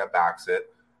something that backs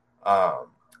it.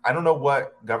 I don't know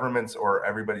what governments or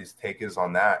everybody's take is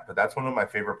on that, but that's one of my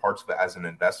favorite parts of it as an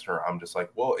investor. I'm just like,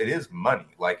 well, it is money.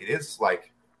 Like it is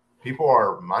like people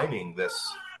are mining this.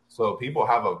 So people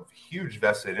have a huge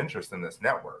vested interest in this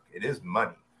network. It is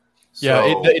money. Yeah,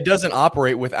 it doesn't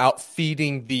operate without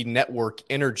feeding the network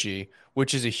energy,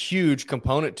 which is a huge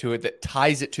component to it that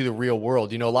ties it to the real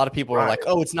world. A lot of people are like,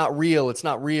 oh, it's not real. It's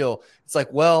not real. It's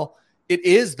like, well, it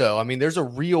is, though. I mean, there's a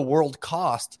real world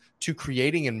cost to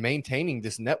creating and maintaining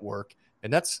this network,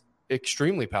 and that's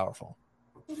extremely powerful.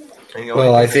 And,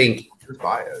 well, I think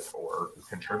buy it or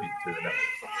contribute to the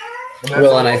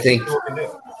network. And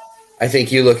I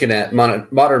think you looking at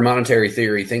modern monetary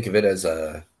theory, think of it as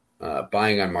a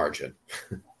buying on margin.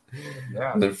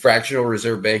 Yeah. The fractional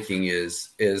reserve banking is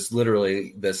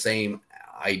literally the same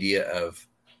idea of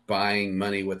buying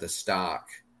money with a stock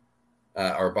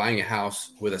or buying a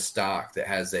house with a stock that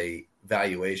has a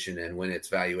valuation. And when its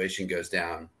valuation goes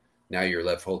down, now you're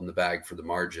left holding the bag for the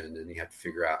margin and you have to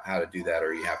figure out how to do that,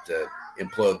 or you have to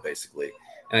implode basically.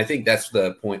 And I think that's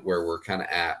the point where we're kind of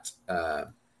at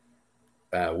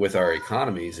with our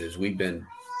economies is we've been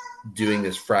doing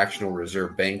this fractional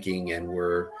reserve banking and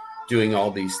we're doing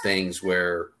all these things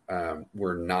where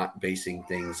we're not basing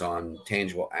things on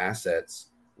tangible assets,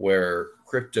 where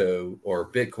crypto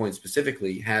or Bitcoin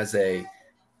specifically has a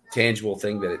tangible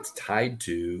thing that it's tied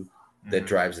to that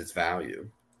drives its value.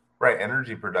 Right.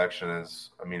 Energy production is,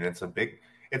 it's a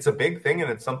big thing. And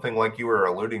it's something like you were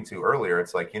alluding to earlier.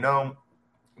 It's like,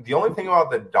 the only thing about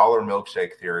the dollar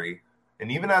milkshake theory,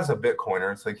 and even as a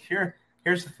Bitcoiner, it's like,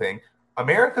 here's the thing.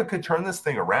 America could turn this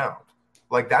thing around.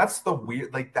 Like that's the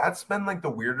weird, like that's been like the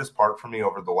weirdest part for me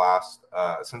over the last,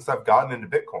 since I've gotten into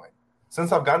Bitcoin.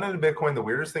 The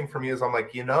weirdest thing for me is I'm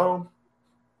like,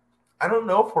 I don't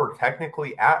know if we're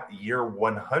technically at year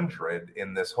 100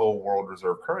 in this whole world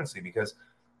reserve currency, because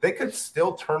they could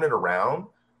still turn it around.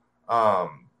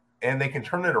 And they can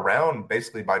turn it around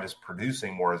basically by just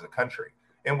producing more as a country.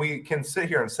 And we can sit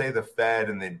here and say the Fed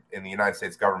and the United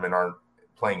States government aren't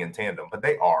playing in tandem, but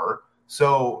they are.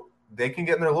 So they can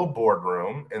get in their little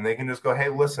boardroom and they can just go, hey,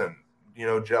 listen,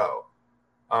 Joe,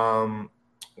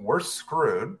 we're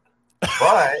screwed.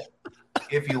 But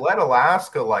if you let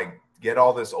Alaska get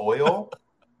all this oil,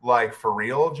 for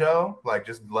real, Joe,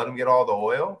 just let them get all the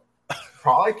oil,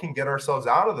 probably can get ourselves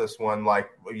out of this one,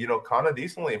 kind of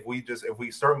decently. If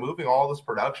we start moving all this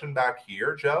production back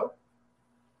here, Joe,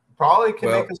 probably can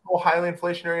make this whole highly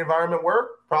inflationary environment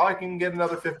work. Probably can get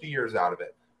another 50 years out of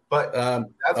it. But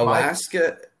that's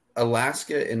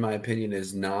Alaska, in my opinion,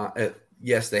 is not.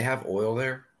 Yes, they have oil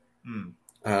there,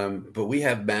 But we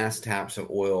have mass taps of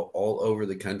oil all over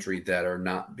the country that are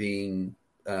not being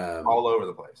all over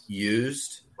the place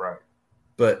used. Right.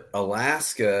 But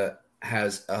Alaska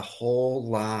has a whole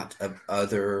lot of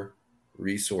other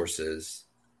resources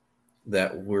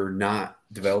that we're not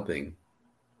developing.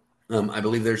 I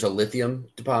believe there's a lithium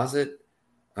deposit,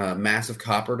 massive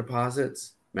copper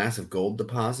deposits, massive gold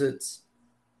deposits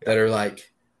that are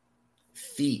like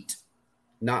feet,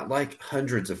 not like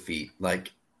hundreds of feet,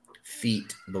 like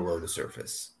feet below the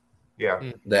surface.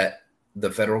 Yeah. That the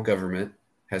federal government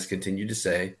has continued to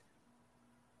say,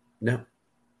 no.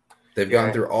 They've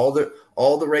gone through all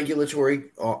the regulatory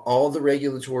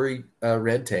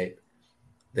red tape.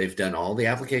 They've done all the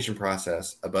application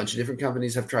process. A bunch of different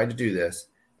companies have tried to do this,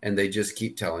 and they just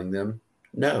keep telling them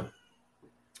no.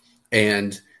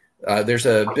 And there's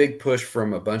a big push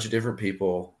from a bunch of different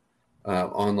people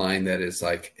online that is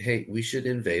like, hey, we should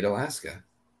invade Alaska.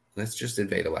 Let's just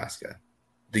invade Alaska.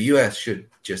 The U.S. should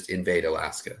just invade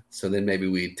Alaska. So then maybe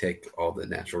we take all the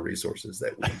natural resources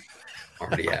that we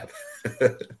already have.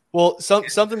 Well,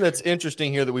 something that's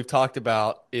interesting here that we've talked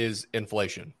about is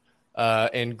inflation.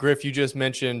 And Griff, you just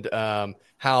mentioned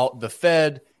how the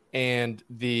Fed and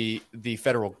the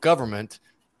federal government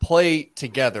play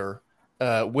together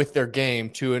with their game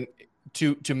to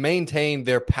maintain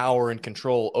their power and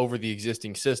control over the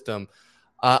existing system.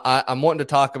 I'm wanting to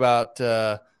talk about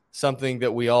something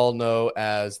that we all know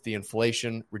as the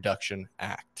Inflation Reduction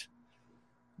Act.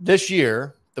 This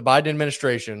year, the Biden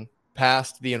administration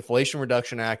passed the Inflation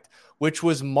Reduction Act, which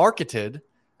was marketed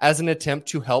as an attempt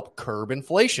to help curb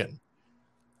inflation.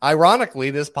 Ironically,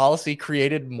 this policy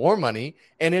created more money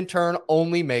and in turn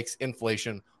only makes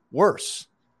inflation worse.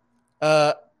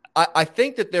 I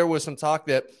think that there was some talk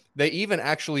that they even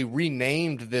actually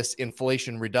renamed this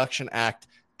Inflation Reduction Act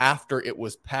after it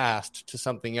was passed to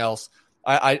something else.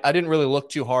 I didn't really look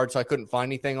too hard, so I couldn't find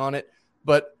anything on it.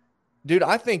 But, dude,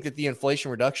 I think that the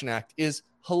Inflation Reduction Act is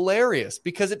hilarious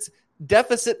because it's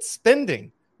deficit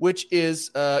spending, which is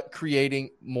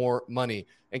creating more money.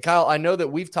 And Kyle, I know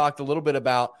that we've talked a little bit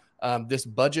about this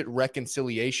budget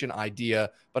reconciliation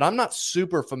idea, but I'm not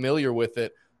super familiar with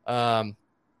it.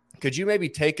 Could you maybe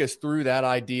take us through that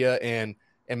idea and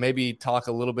maybe talk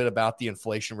a little bit about the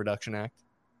Inflation Reduction Act?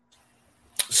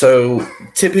 So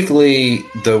typically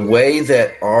the way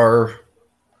that our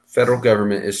federal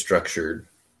government is structured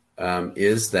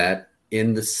is that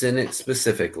in the Senate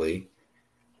specifically,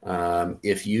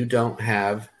 if you don't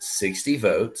have 60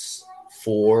 votes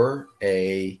for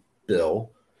a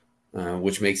bill,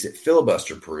 which makes it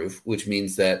filibuster proof, which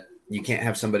means that you can't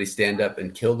have somebody stand up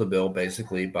and kill the bill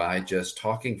basically by just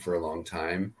talking for a long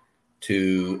time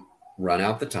to run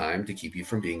out the time to keep you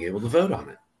from being able to vote on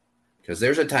it. Because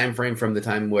there's a time frame from the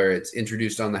time where it's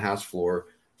introduced on the House floor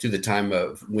to the time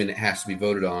of when it has to be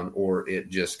voted on, or it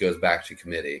just goes back to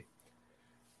committee.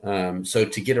 So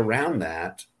to get around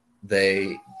that,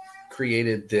 they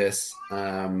created this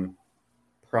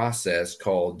process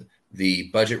called the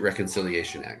Budget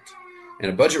Reconciliation Act.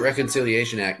 And a Budget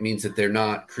Reconciliation Act means that they're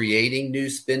not creating new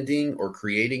spending or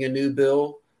creating a new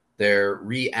bill. They're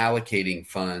reallocating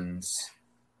funds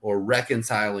or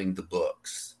reconciling the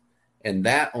books. And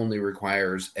that only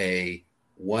requires a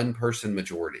one-person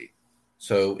majority.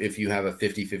 So if you have a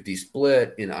 50-50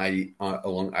 split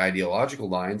along ideological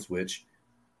lines, which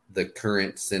the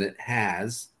current Senate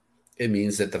has, it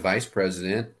means that the vice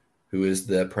president, who is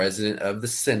the president of the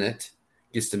Senate,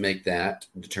 gets to make that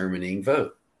determining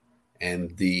vote.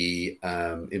 And the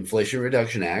Inflation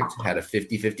Reduction Act had a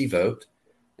 50-50 vote.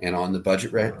 And on the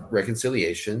budget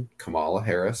reconciliation, Kamala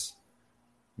Harris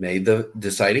made the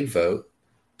deciding vote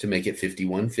to make it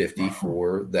 51-50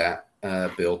 for that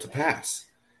bill to pass.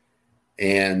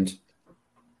 And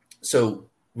so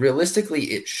realistically,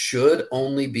 it should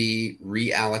only be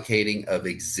reallocating of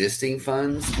existing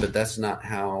funds, but that's not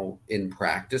how in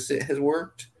practice it has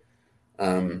worked.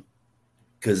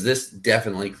 Because this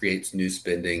definitely creates new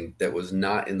spending that was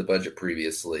not in the budget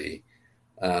previously.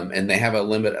 And they have a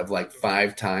limit of like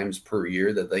 5 times per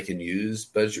year that they can use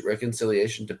budget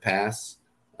reconciliation to pass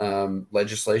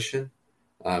legislation.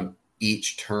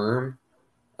 Each term,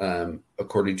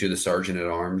 according to the Sergeant at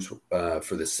Arms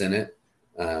for the Senate,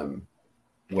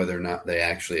 whether or not they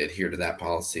actually adhere to that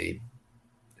policy,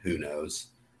 who knows?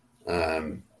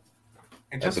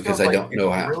 Because I don't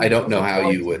know how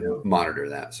you would monitor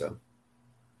that. So,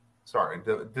 sorry,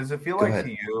 does it feel like to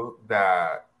you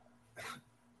that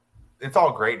it's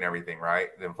all great and everything, right?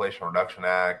 The Inflation Reduction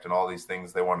Act and all these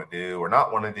things they want to do or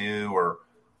not want to do or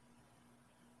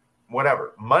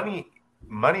whatever. Money,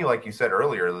 like you said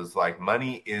earlier, is like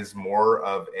money is more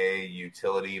of a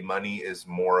utility. Money is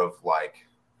more of like,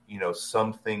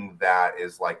 something that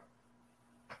is like,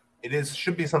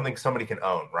 should be something somebody can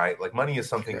own, right? Like money is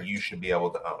something Correct. you should be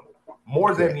able to own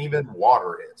more than even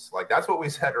water is. Like that's what we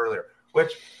said earlier,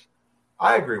 which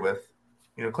I agree with.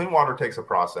 Clean water takes a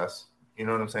process. You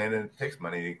know what I'm saying? And it takes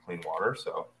money to get clean water.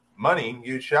 So money,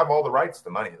 you should have all the rights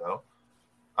to money though.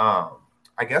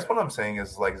 I guess what I'm saying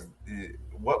is like,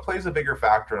 what plays a bigger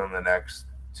factor in the next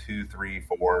 2, 3,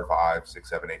 4, 5, 6,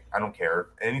 7, 8? I don't care.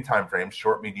 Any time frame,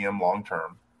 short, medium, long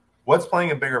term. What's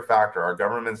playing a bigger factor? Our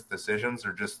government's decisions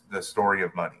or just the story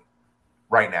of money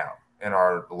right now in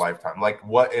our lifetime? Like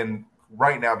what in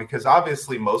right now? Because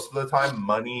obviously most of the time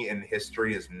money in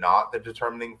history is not the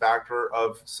determining factor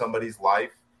of somebody's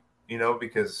life,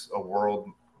 because a world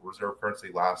reserve currency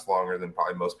lasts longer than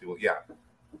probably most people. Yeah.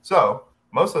 So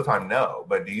most of the time, no.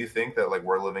 But do you think that like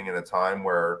we're living in a time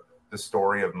where the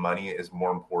story of money is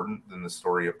more important than the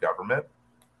story of government?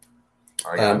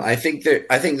 I think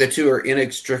the two are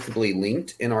inextricably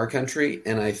linked in our country,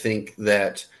 and I think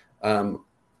that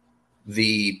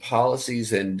the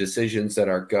policies and decisions that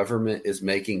our government is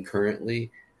making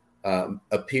currently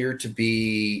appear to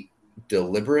be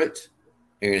deliberate,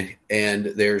 and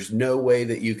there's no way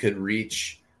that you could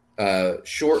reach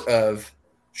short of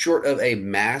a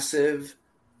massive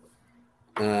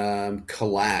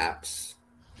collapse.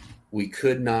 We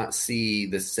could not see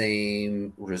the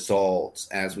same results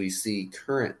as we see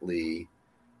currently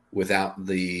without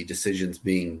the decisions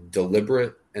being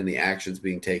deliberate and the actions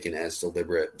being taken as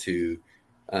deliberate to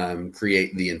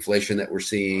create the inflation that we're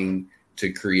seeing,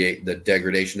 to create the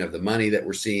degradation of the money that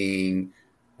we're seeing.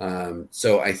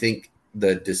 So I think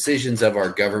the decisions of our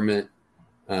government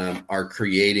are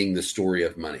creating the story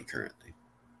of money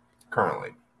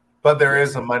currently. But there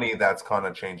is a money that's kind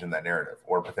of changing that narrative,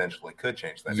 or potentially could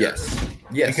change that narrative.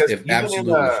 Yes, because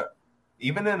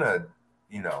even in a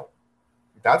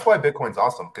that's why Bitcoin's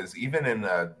awesome, because even in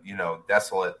a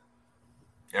desolate,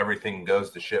 everything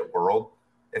goes to shit world,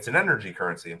 it's an energy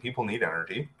currency, and people need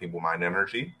energy. People mine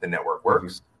energy. The network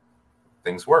works.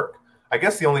 Things work. I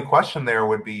guess the only question there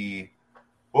would be,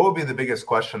 what would be the biggest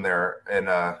question there in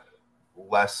a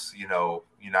less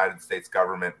United States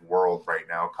government world right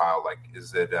now, Kyle? Like,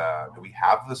 is it do we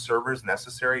have the servers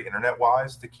necessary internet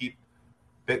wise to keep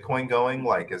Bitcoin going?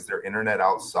 Like, is there internet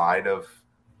outside of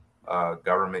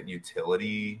government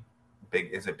utility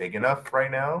is it big enough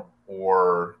right now,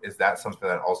 or is that something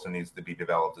that also needs to be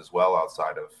developed as well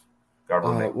outside of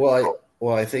government? Well,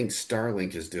 I think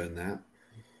Starlink is doing that.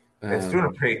 It's doing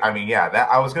a pretty. I mean, yeah. That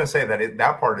I was going to say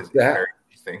that part is very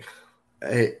interesting.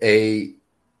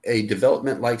 A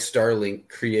development like Starlink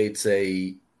creates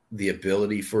the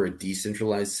ability for a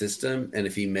decentralized system, and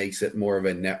if he makes it more of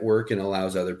a network and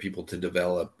allows other people to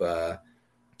develop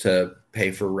to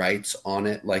pay for rights on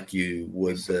it like you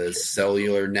would the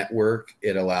cellular network,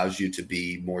 it allows you to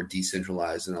be more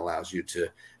decentralized and allows you to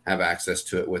have access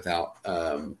to it without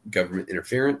government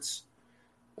interference.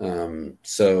 And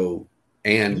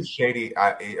shady.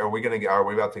 Are we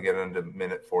about to get into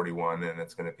minute 41 and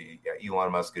it's going to be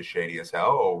Elon Musk is shady as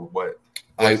hell, or what?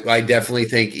 I definitely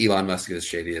think Elon Musk is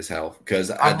shady as hell, because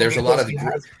there's a lot of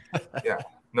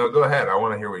No, go ahead. I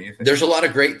want to hear what you think. There's a lot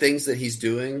of great things that he's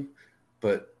doing,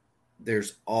 but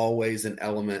there's always an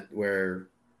element where,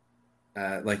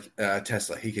 like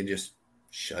Tesla, he can just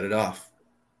shut it off.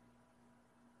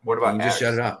 What about just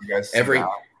shut it off? You guys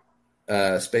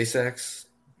SpaceX.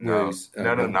 No,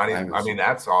 not even. I mean,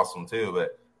 that's awesome too.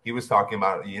 But he was talking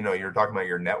about, you're talking about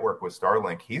your network with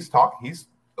Starlink. He's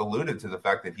alluded to the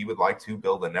fact that he would like to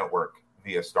build a network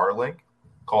via Starlink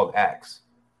called X,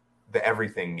 the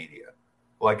everything media.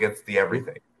 Like, it's the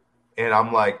everything. And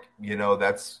I'm like,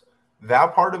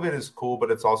 that part of it is cool, but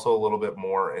it's also a little bit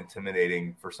more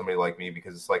intimidating for somebody like me,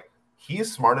 because it's like,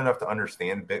 he's smart enough to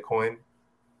understand Bitcoin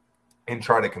and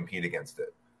try to compete against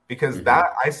it. Because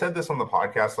I said this on the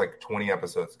podcast like 20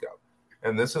 episodes ago,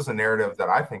 and this is a narrative that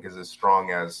I think is as strong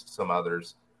as some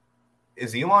others.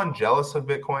 Is Elon jealous of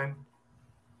Bitcoin?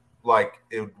 Like,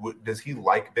 does he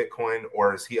like Bitcoin,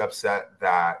 or is he upset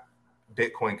that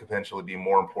Bitcoin could potentially be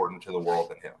more important to the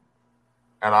world than him?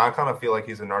 And I kind of feel like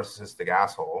he's a narcissistic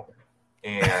asshole.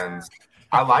 And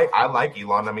I like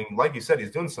Elon. I mean, like you said,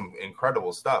 he's doing some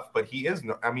incredible stuff, but he is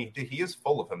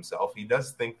full of himself. He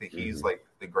does think that he's like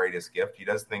the greatest gift. He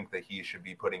does think that he should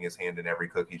be putting his hand in every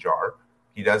cookie jar.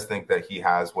 He does think that he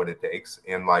has what it takes.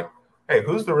 And like, hey,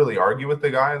 who's to really argue with the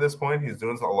guy at this point? He's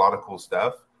doing a lot of cool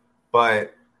stuff,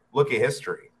 but look at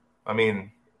history. I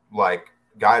mean, like,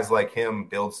 guys like him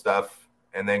build stuff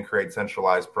and then create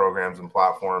centralized programs and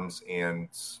platforms, and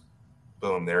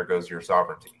boom, there goes your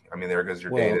sovereignty. I mean, there goes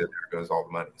your data, there goes all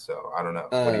the money. So I don't know.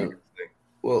 What do you think?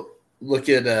 Well, look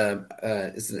at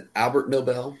is it Albert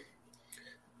Nobel?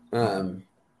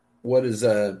 What is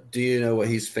do you know what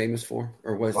he's famous for,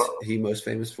 or what's he most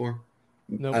famous for?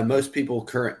 Nope. Most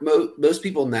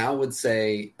people now would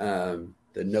say the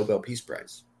Nobel Peace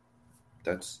Prize.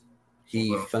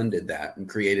 He funded that and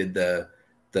created the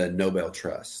Nobel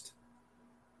Trust.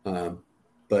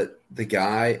 But the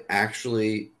guy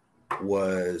actually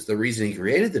was the reason he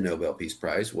created the Nobel Peace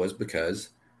Prize was because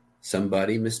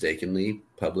somebody mistakenly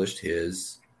published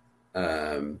his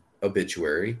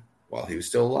obituary while he was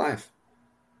still alive.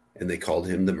 And they called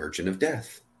him the Merchant of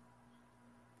Death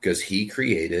because he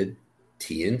created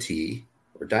TNT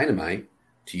or dynamite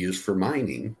to use for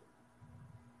mining.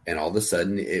 And all of a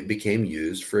sudden it became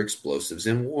used for explosives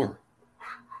in war.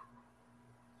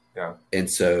 Yeah. And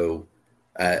so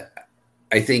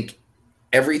I think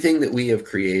everything that we have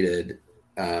created,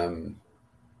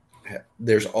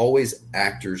 there's always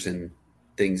actors and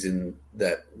things in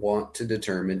that want to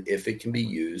determine if it can be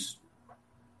used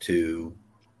to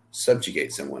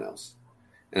subjugate someone else.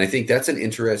 And I think that's an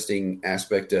interesting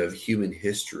aspect of human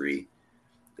history,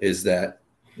 is that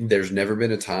there's never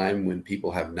been a time when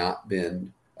people have not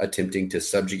been attempting to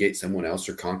subjugate someone else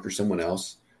or conquer someone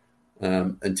else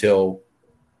until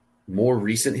more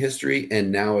recent history.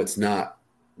 And now it's not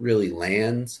really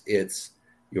lands, it's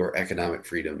your economic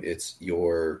freedom. It's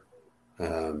your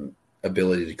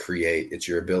ability to create. It's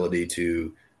your ability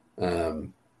to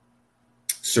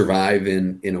survive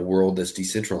in a world that's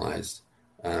decentralized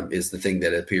is the thing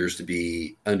that appears to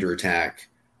be under attack,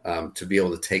 to be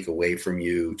able to take away from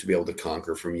you, to be able to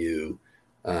conquer from you.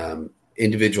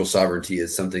 Individual sovereignty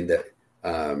is something that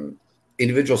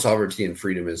individual sovereignty and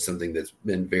freedom is something that's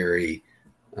been very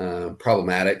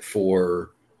problematic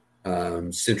for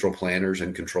central planners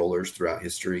and controllers throughout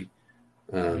history.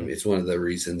 It's one of the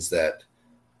reasons that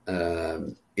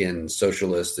in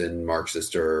socialist and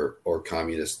Marxist or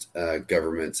communist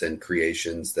governments and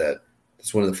creations, that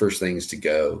it's one of the first things to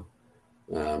go,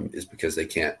 is because they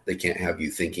can't have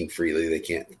you thinking freely, they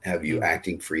can't have you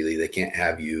acting freely, they can't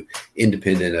have you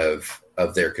independent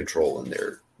of their control and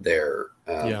their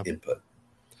input.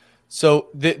 So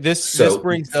this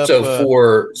brings up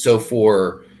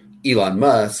for Elon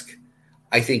Musk,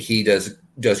 I think he does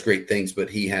great things, but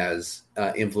he has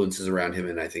influences around him,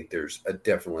 and I think there's a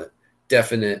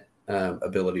definite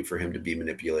ability for him to be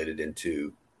manipulated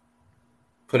into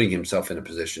putting himself in a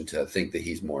position to think that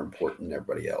he's more important than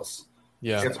everybody else.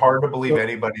 Yeah, it's hard to believe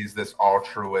anybody's this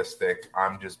altruistic,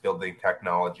 I'm just building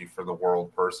technology for the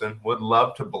world person. Would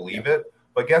love to believe it,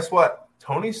 but guess what?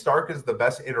 Tony Stark is the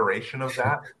best iteration of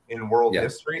that in world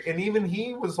history, and even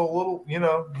he was a little, he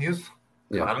was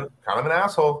kind of an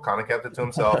asshole, kind of kept it to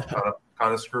himself,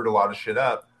 kind of screwed a lot of shit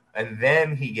up, and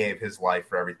then he gave his life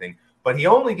for everything. But he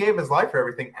only gave his life for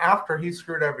everything after he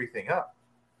screwed everything up.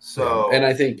 So, and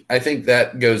I think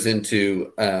that goes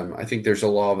into I think there's a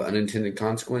law of unintended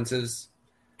consequences.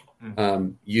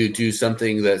 Mm-hmm. You do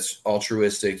something that's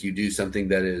altruistic, you do something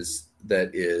that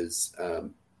is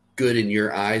good in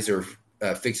your eyes or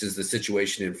fixes the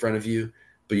situation in front of you,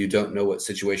 but you don't know what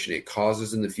situation it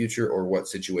causes in the future or what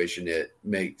situation it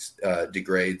makes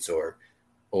degrades or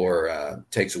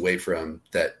takes away from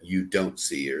that you don't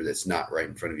see or that's not right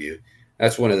in front of you.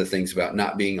 That's one of the things about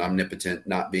not being omnipotent,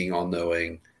 not being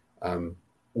all-knowing.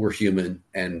 We're human,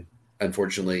 and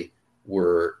unfortunately,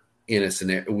 we're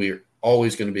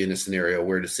always going to be in a scenario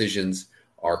where decisions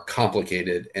are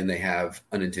complicated and they have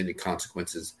unintended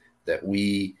consequences that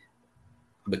we,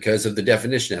 because of the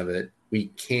definition of it, we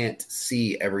can't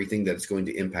see everything that it's going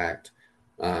to impact.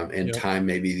 Time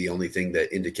may be the only thing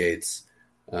that indicates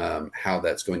how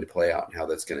that's going to play out and how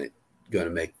that's going to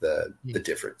make the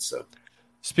difference. So,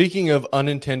 speaking of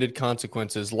unintended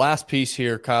consequences, last piece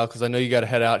here, Kyle, because I know you got to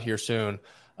head out here soon.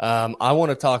 I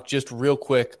want to talk just real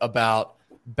quick about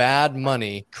bad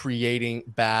money creating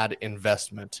bad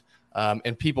investment,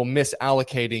 and people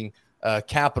misallocating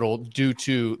capital due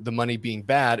to the money being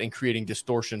bad and creating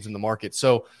distortions in the market.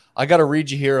 So I got to read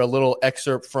you here a little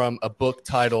excerpt from a book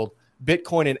titled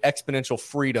Bitcoin and Exponential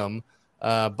Freedom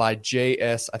by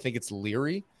J.S. I think it's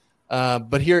Leary.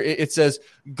 But here it says,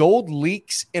 gold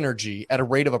leaks energy at a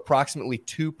rate of approximately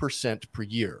 2% per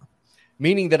year,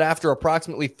 meaning that after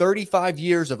approximately 35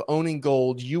 years of owning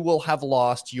gold, you will have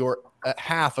lost your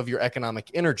half of your economic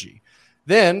energy.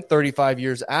 Then 35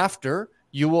 years after,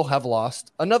 you will have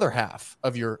lost another half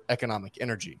of your economic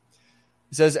energy.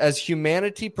 It says, as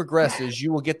humanity progresses,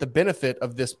 you will get the benefit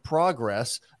of this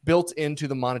progress built into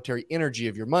the monetary energy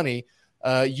of your money.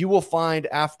 you will find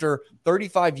after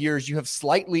 35 years, you have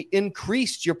slightly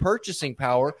increased your purchasing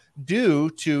power due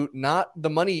to not the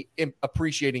money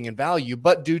appreciating in value,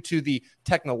 but due to the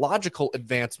technological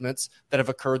advancements that have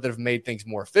occurred that have made things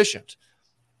more efficient.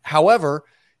 However,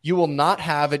 you will not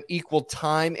have an equal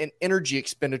time and energy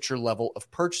expenditure level of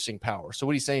purchasing power. So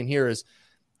what he's saying here is,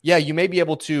 yeah, you may be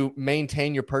able to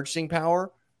maintain your purchasing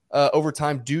power over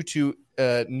time due to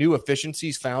new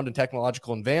efficiencies found in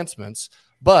technological advancements,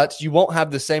 but you won't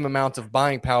have the same amount of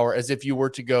buying power as if you were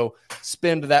to go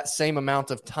spend that same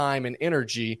amount of time and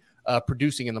energy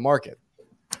producing in the market.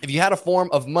 If you had a form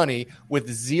of money with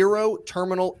zero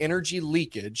terminal energy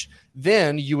leakage,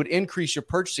 then you would increase your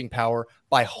purchasing power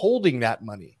by holding that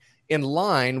money in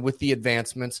line with the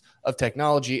advancements of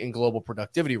technology and global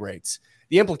productivity rates.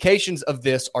 The implications of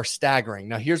this are staggering.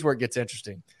 Now, here's where it gets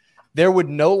interesting. There would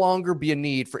no longer be a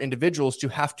need for individuals to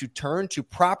have to turn to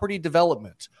property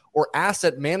development or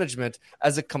asset management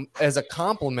as a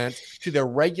complement to their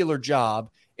regular job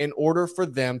in order for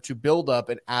them to build up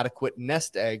an adequate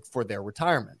nest egg for their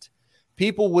retirement.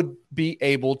 People would be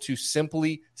able to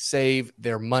simply save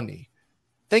their money.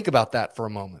 Think about that for a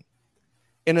moment.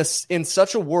 In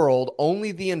such a world,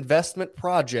 only the investment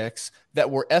projects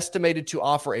that were estimated to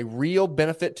offer a real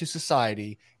benefit to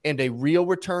society and a real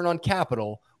return on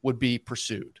capital would be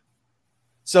pursued.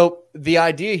 So the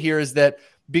idea here is that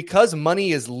because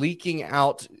money is leaking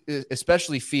out,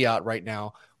 especially fiat right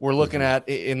now, we're looking at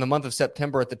in the month of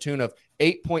September at the tune of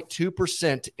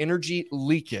 8.2% energy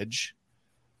leakage.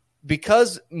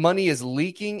 Because money is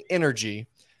leaking energy,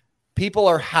 people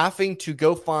are having to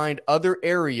go find other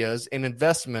areas and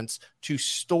investments to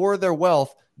store their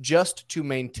wealth just to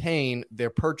maintain their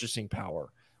purchasing power,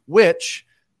 which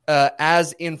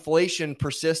as inflation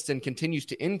persists and continues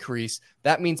to increase,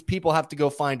 that means people have to go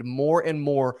find more and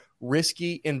more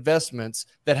risky investments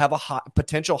that have a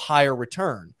potential higher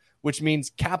return, which means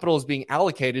capital is being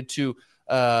allocated to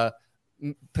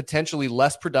potentially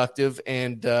less productive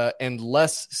and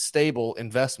less stable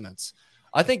investments.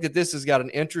 I think that this has got an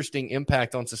interesting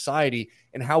impact on society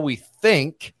and how we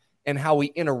think and how we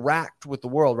interact with the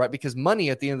world, right? Because money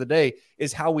at the end of the day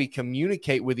is how we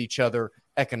communicate with each other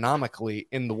economically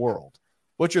in the world.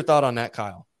 What's your thought on that,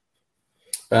 Kyle?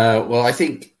 Well, I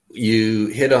think you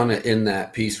hit on it in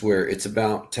that piece where it's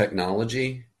about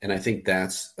technology. And I think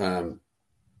that's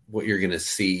what you're going to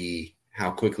see, how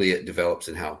quickly it develops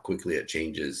and how quickly it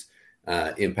changes,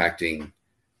 impacting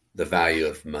the value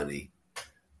of money.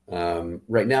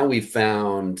 Right now we've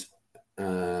found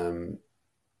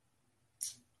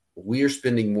we are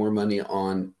spending more money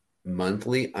on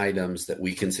monthly items that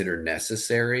we consider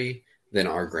necessary than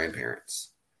our grandparents.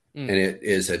 And it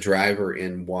is a driver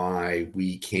in why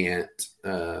we can't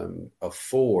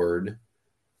afford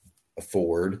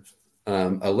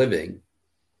a living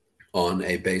on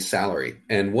a base salary.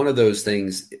 And one of those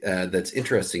things that's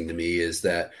interesting to me is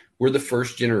that we're the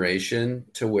first generation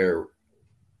to where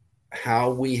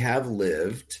how we have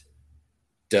lived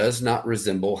does not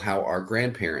resemble how our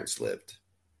grandparents lived.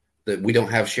 That we don't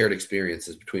have shared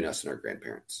experiences between us and our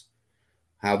grandparents.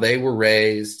 How they were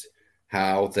raised,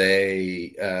 how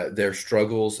they their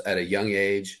struggles at a young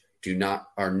age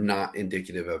are not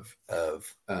indicative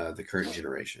of the current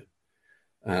generation.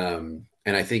 And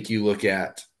I think you look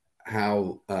at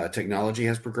how technology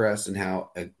has progressed and how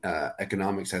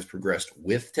economics has progressed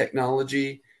with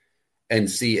technology, and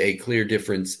see a clear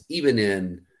difference even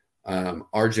in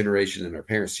our generation and our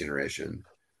parents' generation.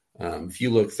 If you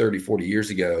look 30, 40 years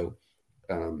ago,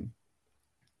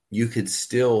 you could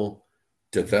still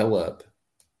develop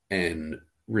and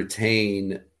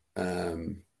retain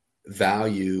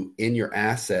value in your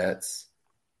assets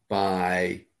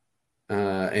by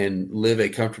and live a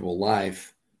comfortable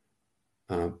life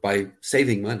by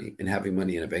saving money and having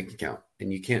money in a bank account.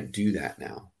 And you can't do that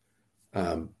now.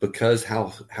 Because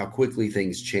how quickly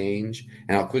things change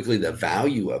and how quickly the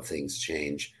value of things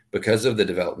change because of the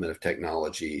development of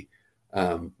technology.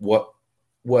 What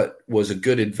was a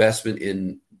good investment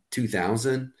in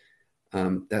 2000,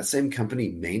 that same company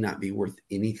may not be worth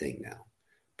anything now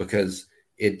because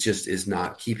it just is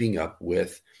not keeping up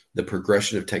with the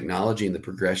progression of technology and the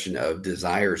progression of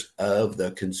desires of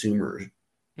the consumer.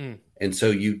 And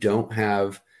so you don't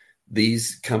have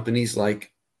these companies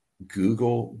like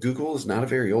Google. Google is not a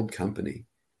very old company.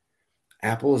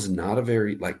 Apple is not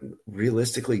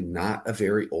realistically not a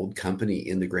very old company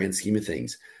in the grand scheme of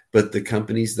things. But the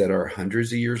companies that are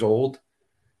hundreds of years old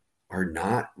are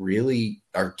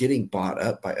getting bought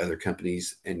up by other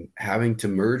companies and having to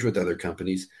merge with other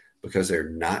companies because they're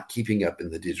not keeping up in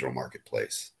the digital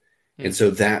marketplace. And so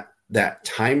that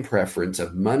time preference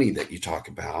of money that you talk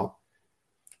about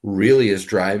really is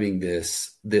driving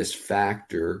this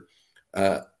factor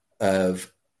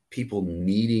of people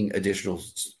needing additional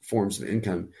forms of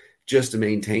income just to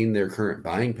maintain their current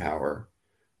buying power,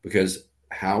 because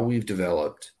how we've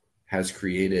developed has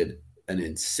created an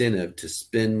incentive to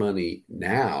spend money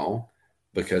now,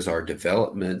 because our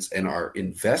developments and our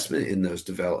investment in those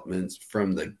developments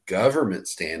from the government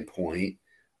standpoint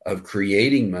of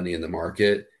creating money in the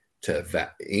market to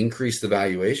increase the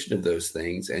valuation of those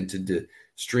things and to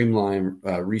streamline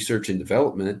research and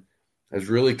development has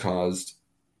really caused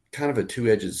kind of a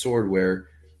two-edged sword, where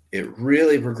it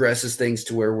really progresses things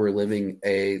to where we're living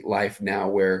a life now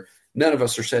where none of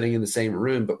us are sitting in the same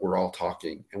room, but we're all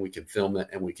talking, and we can film it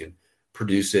and we can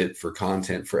produce it for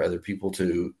content for other people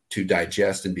to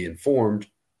digest and be informed.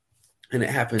 And it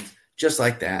happens just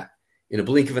like that. In a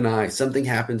blink of an eye, something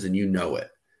happens and you know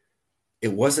it.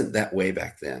 It wasn't that way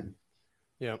back then.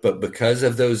 Yeah. But because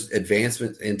of those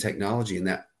advancements in technology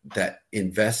and that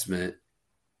investment,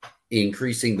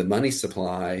 increasing the money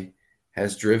supply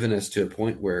has driven us to a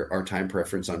point where our time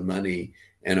preference on money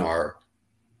and our,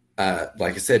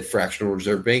 like I said, fractional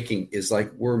reserve banking is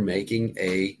like we're making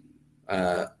a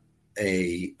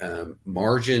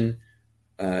margin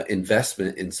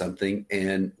investment in something.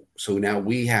 And so now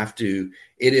we have to,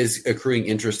 it is accruing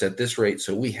interest at this rate.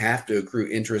 So we have to accrue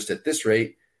interest at this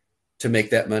rate to make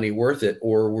that money worth it,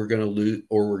 or we're going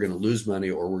to lose money,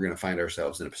 or we're going to find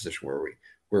ourselves in a position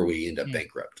where we end up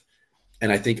bankrupt.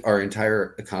 And I think our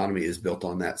entire economy is built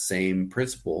on that same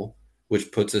principle,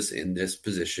 which puts us in this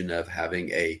position of having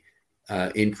a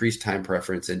increased time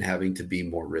preference and having to be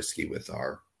more risky with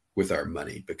our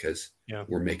money, because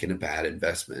we're making a bad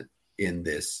investment in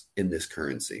this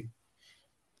currency.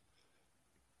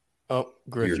 Oh,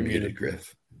 Griff, you're muted,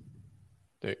 Griff.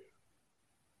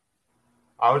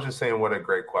 I was just saying, what a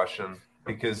great question,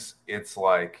 because it's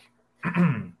like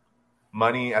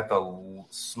money at the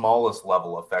smallest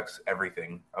level affects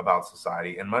everything about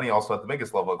society, and money also at the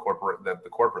biggest level, the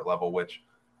corporate level, which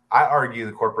I argue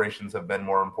the corporations have been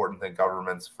more important than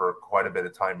governments for quite a bit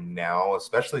of time now,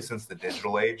 especially since the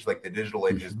digital age. Like, the digital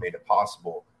age has made it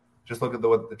possible. Just look at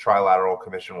what the Trilateral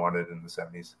Commission wanted in the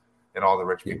 70s and all the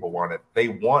rich people wanted. They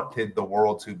wanted the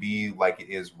world to be like it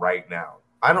is right now.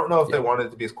 I don't know if they wanted it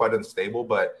to be quite unstable,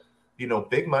 but,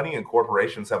 big money and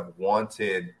corporations have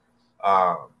wanted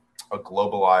a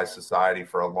globalized society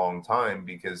for a long time,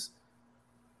 because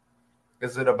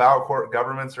is it about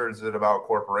governments or is it about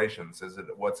corporations?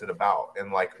 What's it about?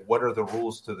 And like, what are the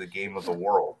rules to the game of the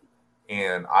world?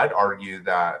 And I'd argue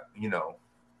that,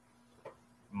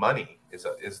 money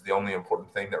is the only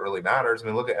important thing that really matters. I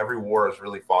mean, look at every war is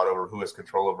really fought over who has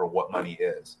control over what money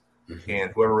is. Mm-hmm.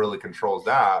 And whoever really controls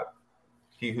that,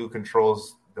 he who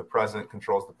controls the present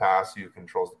controls the past. He who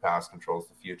controls the past controls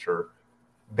the future.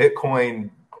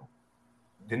 Bitcoin,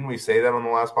 didn't we say that on the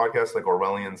last podcast? Like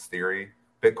Orwellion's theory,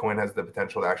 Bitcoin has the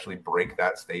potential to actually break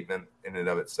that statement in and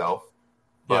of itself.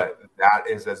 But that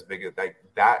is as big as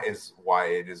that is why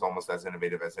it is almost as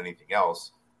innovative as anything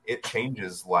else. It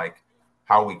changes like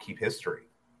how we keep history,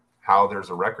 how there's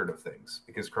a record of things,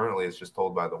 because currently it's just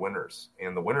told by the winners,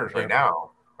 and the winners right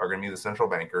now are going to be the central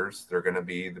bankers. They're going to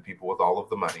be the people with all of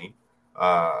the money.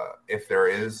 If there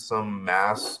is some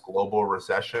mass global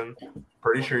recession,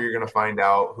 pretty sure you're going to find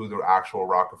out who the actual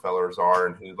Rockefellers are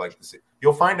and who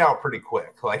you'll find out pretty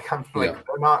quick. Like,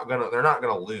 they're not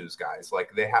gonna lose, guys. Like,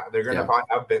 they're going to probably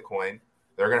have Bitcoin.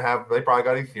 They probably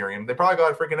got Ethereum. They probably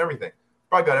got freaking everything.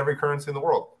 Probably got every currency in the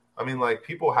world. I mean, like,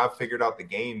 people have figured out the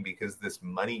game, because this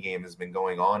money game has been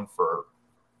going on for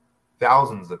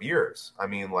thousands of years. I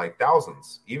mean, like,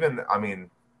 thousands.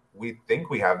 We think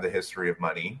we have the history of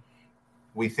money.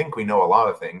 We think we know a lot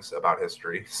of things about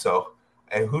history. So,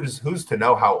 and who's to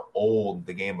know how old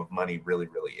the game of money really,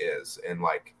 really is? And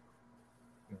like,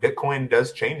 Bitcoin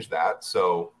does change that.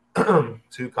 So,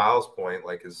 to Kyle's point,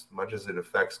 like, as much as it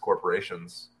affects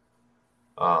corporations,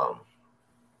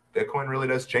 Bitcoin really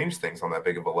does change things on that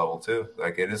big of a level too.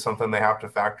 Like, it is something they have to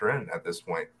factor in at this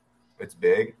point. It's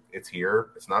big. It's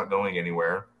here. It's not going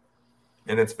anywhere.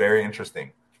 And it's very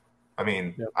interesting. I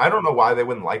mean, I don't know why they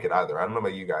wouldn't like it either. I don't know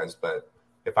about you guys, but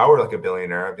if I were like a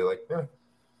billionaire, I'd be like,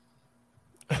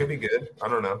 could be good. I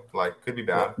don't know. Like, could be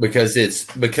bad. Because it's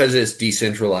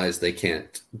decentralized. They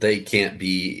can't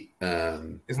be.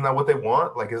 Isn't that what they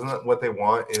want? Like, isn't that what they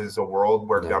want? Is a world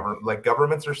where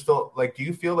governments are still like? Do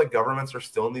you feel like governments are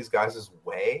still in these guys'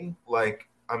 way? Like,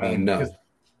 I mean, no,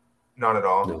 not at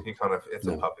all. No. It's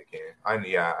a puppet game.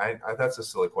 That's a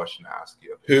silly question to ask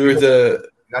you. Who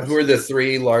are the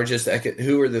three largest?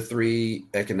 Who are the three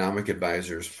economic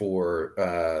advisors for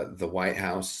the White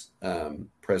House?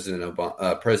 President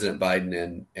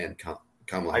Biden and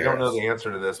Kamala I don't know Harris. the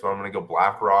answer to this, but I'm going to go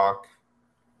BlackRock.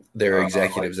 They're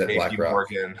executives at JP BlackRock.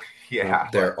 Morgan. Yeah.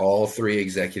 They're all three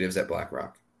executives at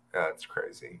BlackRock. That's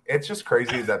crazy. It's just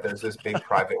crazy that there's this big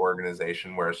private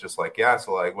organization where it's just like, yeah,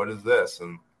 so like, what is this?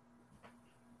 And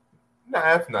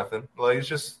nah, it's nothing. Like, it's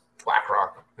just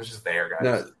BlackRock. It's just there, guys.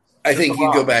 No, I think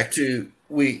you go back to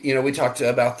we talked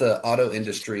about the auto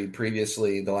industry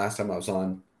previously. The last time I was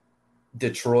on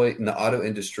Detroit and the auto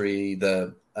industry,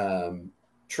 the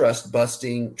trust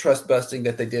busting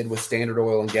that they did with Standard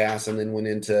Oil and Gas, and then went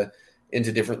into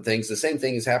different things. The same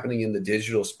thing is happening in the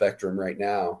digital spectrum right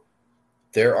now.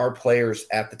 There are players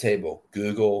at the table: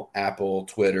 Google, Apple,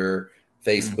 Twitter,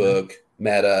 Facebook,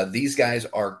 Meta. These guys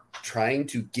are trying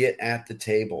to get at the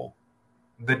table.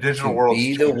 The digital world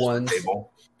be the ones.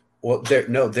 Table. Well,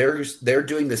 they're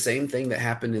doing the same thing that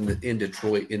happened in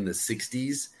Detroit in the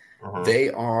 60s. They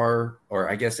are, or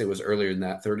I guess it was earlier than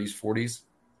that, 30s, 40s,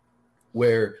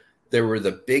 where there were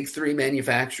the big three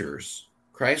manufacturers: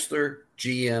 Chrysler,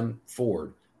 GM,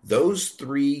 Ford. Those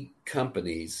three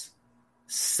companies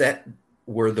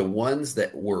were the ones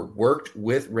that worked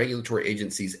with regulatory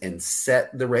agencies and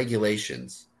set the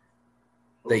regulations.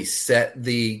 They set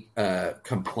the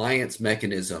compliance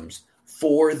mechanisms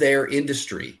for their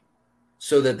industry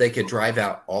so that they could drive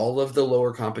out all of the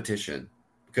lower competition,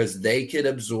 because they could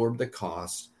absorb the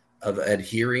cost of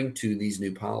adhering to these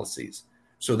new policies.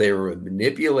 So they were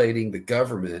manipulating the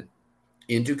government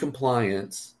into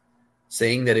compliance,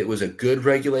 saying that it was a good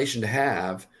regulation to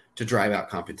have to drive out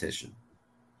competition.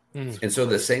 And so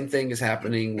the same thing is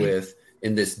happening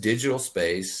in this digital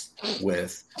space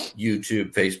with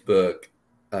YouTube, Facebook,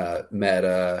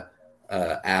 Meta,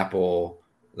 Apple,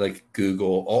 like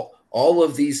Google. All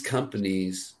of these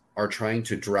companies are trying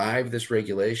to drive this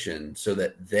regulation so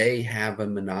that they have a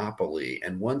monopoly.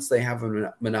 And once they have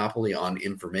a monopoly on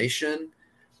information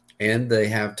and they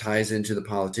have ties into the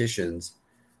politicians,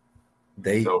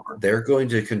 they're going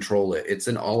to control it. It's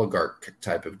an oligarch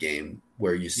type of game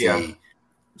where you see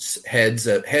heads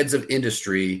of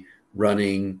industry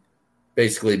running,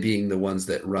 basically being the ones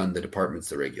that run the departments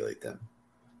that regulate them.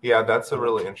 Yeah, that's a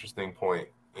really interesting point.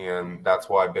 And that's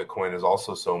why Bitcoin is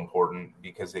also so important,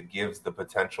 because it gives the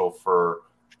potential for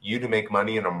you to make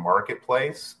money in a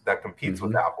marketplace that competes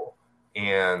with Apple.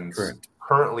 And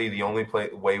currently, the only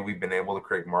way we've been able to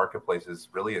create marketplaces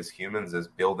really as humans is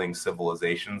building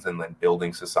civilizations and then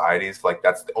building societies. Like,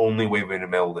 that's the only way we've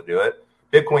been able to do it.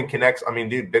 Bitcoin connects. I mean,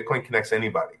 dude, Bitcoin connects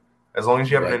anybody. As long as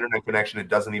you have an internet connection, it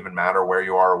doesn't even matter where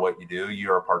you are or what you do.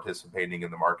 You are participating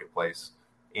in the marketplace.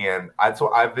 And that's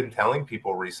what I've been telling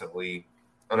people recently,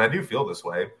 and I do feel this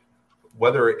way,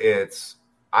 whether it's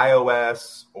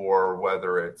iOS or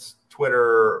whether it's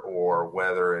Twitter or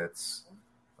whether it's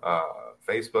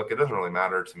Facebook, it doesn't really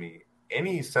matter to me.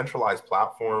 Any centralized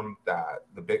platform that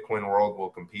the Bitcoin world will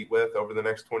compete with over the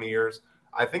next 20 years,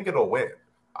 I think it'll win.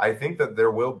 I think that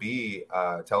there will be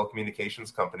a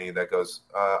telecommunications company that goes,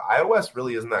 iOS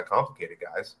really isn't that complicated,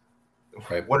 guys.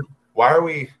 Right. Why are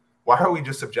we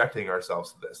just subjecting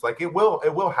ourselves to this? Like, it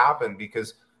will happen,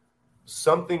 because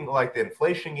something like the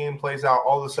inflation game plays out.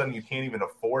 All of a sudden, you can't even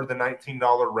afford the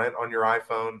 $19 rent on your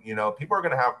iPhone. You know, people are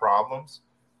going to have problems,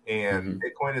 and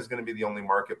Bitcoin is going to be the only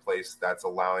marketplace that's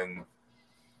allowing,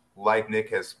 like Nick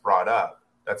has brought up,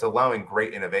 that's allowing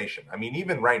great innovation. I mean,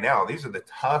 even right now, these are the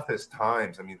toughest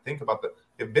times. I mean, think about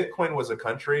if Bitcoin was a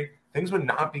country, things would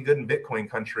not be good in Bitcoin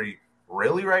country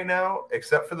really right now,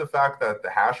 except for the fact that the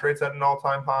hash rate's at an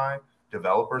all-time high.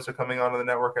 Developers are coming onto the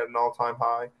network at an all-time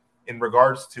high. In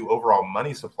regards to overall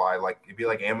money supply, like, it'd be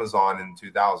like Amazon in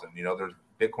 2000. You know,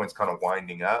 Bitcoin's kind of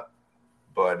winding up.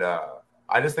 But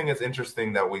I just think it's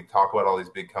interesting that we talk about all these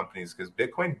big companies, because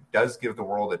Bitcoin does give the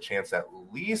world a chance to at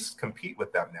least compete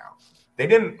with them now.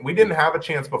 We didn't have a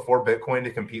chance before Bitcoin to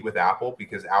compete with Apple,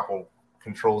 because Apple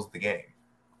controls the game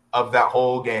of that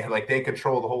whole game. Like, they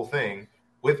control the whole thing.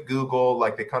 With Google,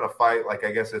 like, they kind of fight, like,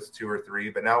 I guess it's 2 or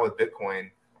 3. But now with Bitcoin,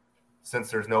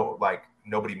 since there's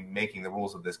nobody making the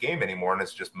rules of this game anymore, and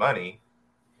it's just money,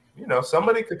 you know,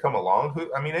 somebody could come along.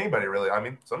 Anybody really.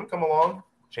 Someone come along,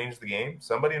 change the game.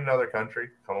 Somebody in another country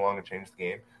come along and change the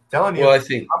game. Telling you, well, I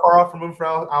think how far off from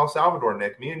El Salvador,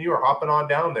 Nick? Me and you are hopping on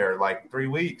down there like 3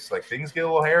 weeks. Like, things get a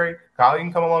little hairy. Kyle, you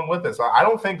can come along with us. I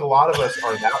don't think a lot of us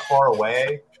are that far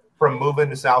away from moving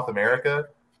to South America.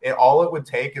 All it would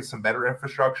take is some better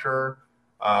infrastructure,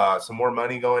 some more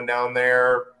money going down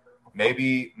there.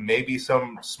 Maybe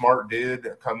some smart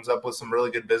dude comes up with some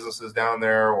really good businesses down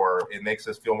there, or it makes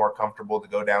us feel more comfortable to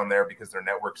go down there because their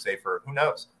network's safer. Who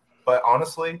knows? But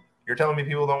honestly, you're telling me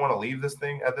people don't want to leave this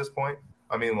thing at this point?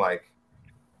 I mean, like,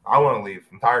 I want to leave.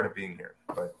 I'm tired of being here,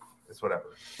 but it's whatever.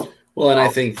 Well, and I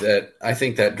think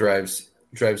that drives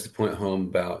drives the point home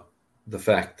about the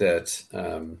fact that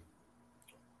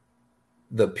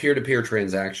the peer-to-peer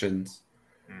transactions,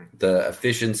 the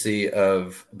efficiency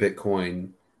of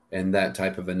Bitcoin and that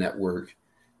type of a network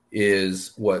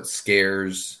is what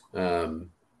scares the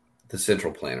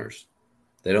central planners.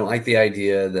 They don't like the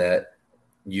idea that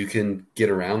you can get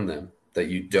around them, that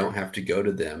you don't have to go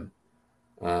to them.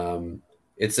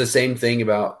 It's the same thing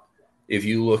about if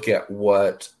you look at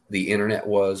what the internet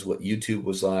was, what YouTube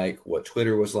was like, what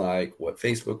Twitter was like, what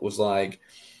Facebook was like,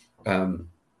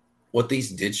 what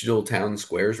these digital town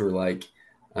squares were like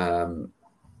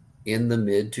in the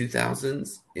mid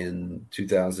 2000s, in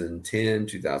 2010,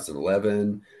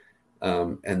 2011.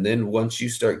 And then once you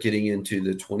start getting into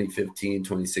the 2015,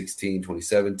 2016,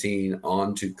 2017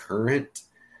 on to current,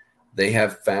 they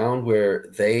have found where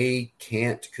they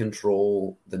can't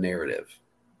control the narrative.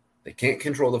 They can't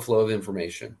control the flow of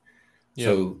information. Yep.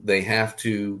 So they have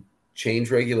to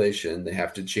change regulation. They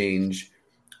have to change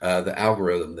the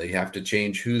algorithm. They have to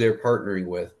change who they're partnering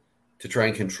with to try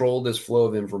and control this flow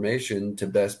of information to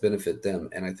best benefit them.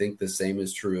 And I think the same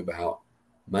is true about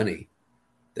money.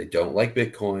 They don't like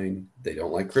Bitcoin. They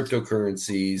don't like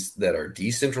cryptocurrencies that are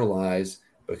decentralized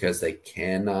because they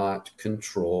cannot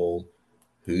control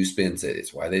who spends it.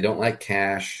 It's why they don't like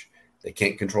cash. They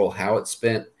can't control how it's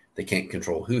spent. They can't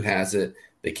control who has it.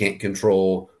 They can't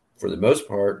control, for the most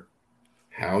part,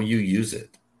 how you use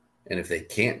it. And if they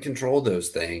can't control those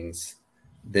things,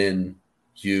 then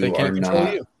you are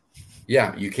not. You.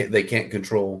 Yeah, you can't. They can't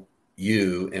control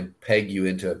you and peg you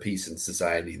into a piece in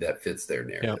society that fits their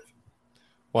narrative. Yep.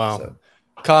 Wow. So,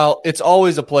 Kyle, it's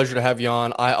always a pleasure to have you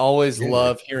on. I always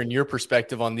love hearing your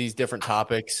perspective on these different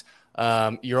topics.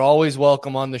 You're always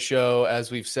welcome on the show, as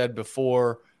we've said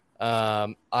before.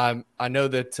 I know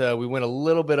that we went a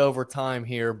little bit over time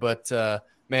here, but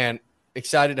man,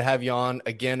 excited to have you on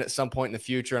again at some point in the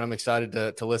future, and I'm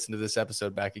excited to listen to this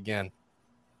episode back again.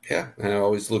 Yeah, and I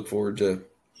always look forward to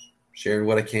sharing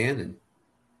what I can, and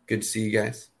good to see you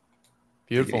guys.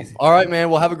 Beautiful. All right, man.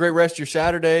 Well, have a great rest of your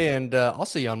Saturday, and I'll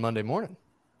see you on Monday morning.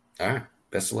 All right.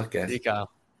 Best of luck, guys. See you,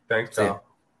 Kyle. Thanks, Kyle.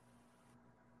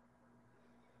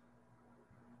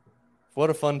 What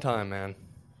a fun time, man.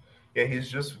 Yeah, he's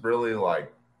just really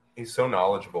he's so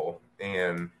knowledgeable,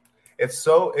 and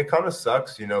it kind of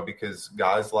sucks, because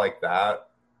guys like that,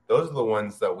 those are the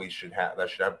ones that should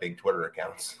have big Twitter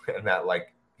accounts, and that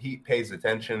he pays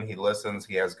attention, he listens,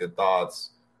 he has good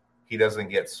thoughts, he doesn't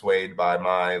get swayed by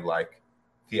my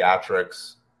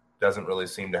theatrics, doesn't really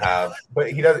seem to have,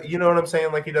 but he does, you know what I'm saying?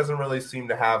 He doesn't really seem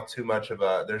to have too much of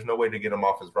there's no way to get him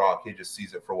off his rock. He just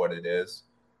sees it for what it is.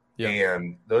 Yeah.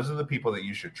 And those are the people that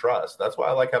you should trust. That's why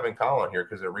I like having Kyle on here,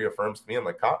 because it reaffirms to me. I'm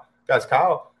like,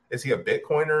 Kyle, is he a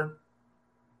Bitcoiner?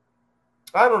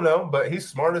 I don't know, but he's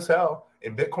smart as hell.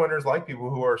 And Bitcoiners like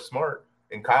people who are smart.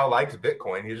 And Kyle likes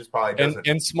Bitcoin. He just probably doesn't.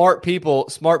 And smart people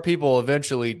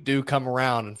eventually do come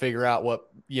around and figure out what,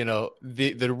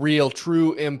 the real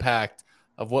true impact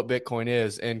of what Bitcoin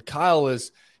is. And Kyle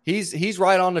he's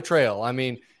right on the trail. I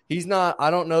mean, I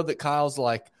don't know that Kyle's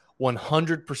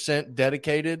 100%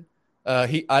 dedicated.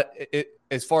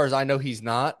 As far as I know, he's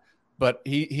not, but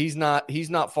he's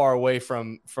not far away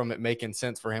from it making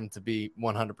sense for him to be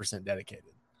 100% dedicated.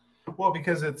 Well,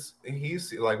 because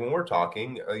he's when we're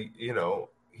talking,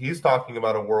 he's talking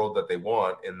about a world that they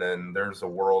want, and then there's a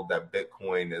world that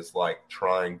Bitcoin is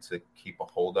trying to keep a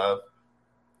hold of,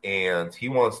 and he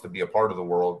wants to be a part of the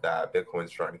world that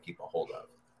Bitcoin's trying to keep a hold of.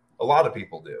 A lot of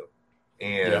people do,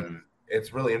 and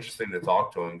it's really interesting to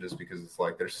talk to him, just because it's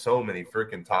there's so many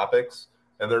freaking topics,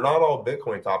 and they're not all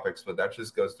Bitcoin topics, but that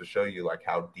just goes to show you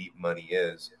how deep money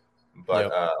is.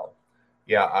 But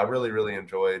yeah, I really, really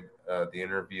enjoyed the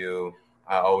interview.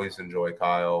 I always enjoy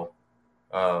Kyle.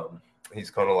 He's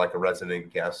kind of like a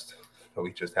resident guest that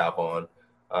we just have on.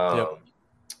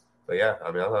 But yeah,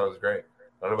 I mean, I thought it was great.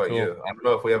 I don't know about you. I don't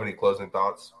know if we have any closing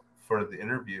thoughts for the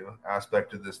interview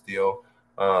aspect of this deal,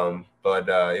 but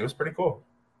it was pretty cool.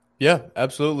 Yeah,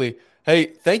 absolutely. Hey,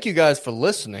 thank you guys for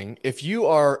listening. If you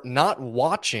are not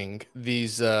watching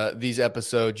these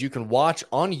episodes, you can watch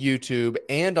on YouTube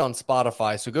and on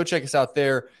Spotify. So go check us out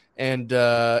there. And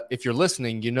if you're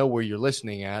listening, you know where you're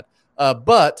listening at.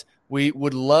 But we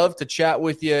would love to chat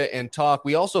with you and talk.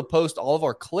 We also post all of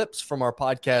our clips from our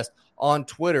podcast on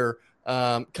Twitter.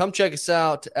 Come check us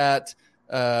out at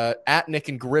Nick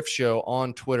and Griff Show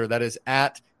on Twitter. That is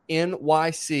at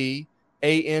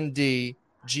NYCANDGRIFFSHOW.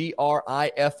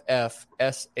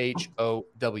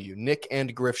 Nick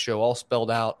and Griff Show, all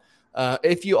spelled out.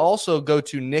 If you also go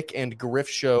to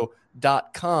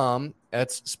nickandgriffshow.com,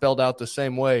 that's spelled out the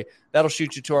same way. That'll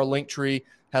shoot you to our link tree.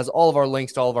 Has all of our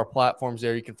links to all of our platforms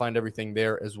there. You can find everything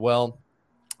there as well.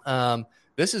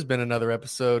 This has been another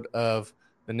episode of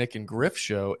the Nick and Griff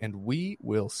Show, and we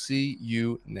will see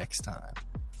you next time.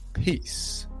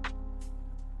 Peace.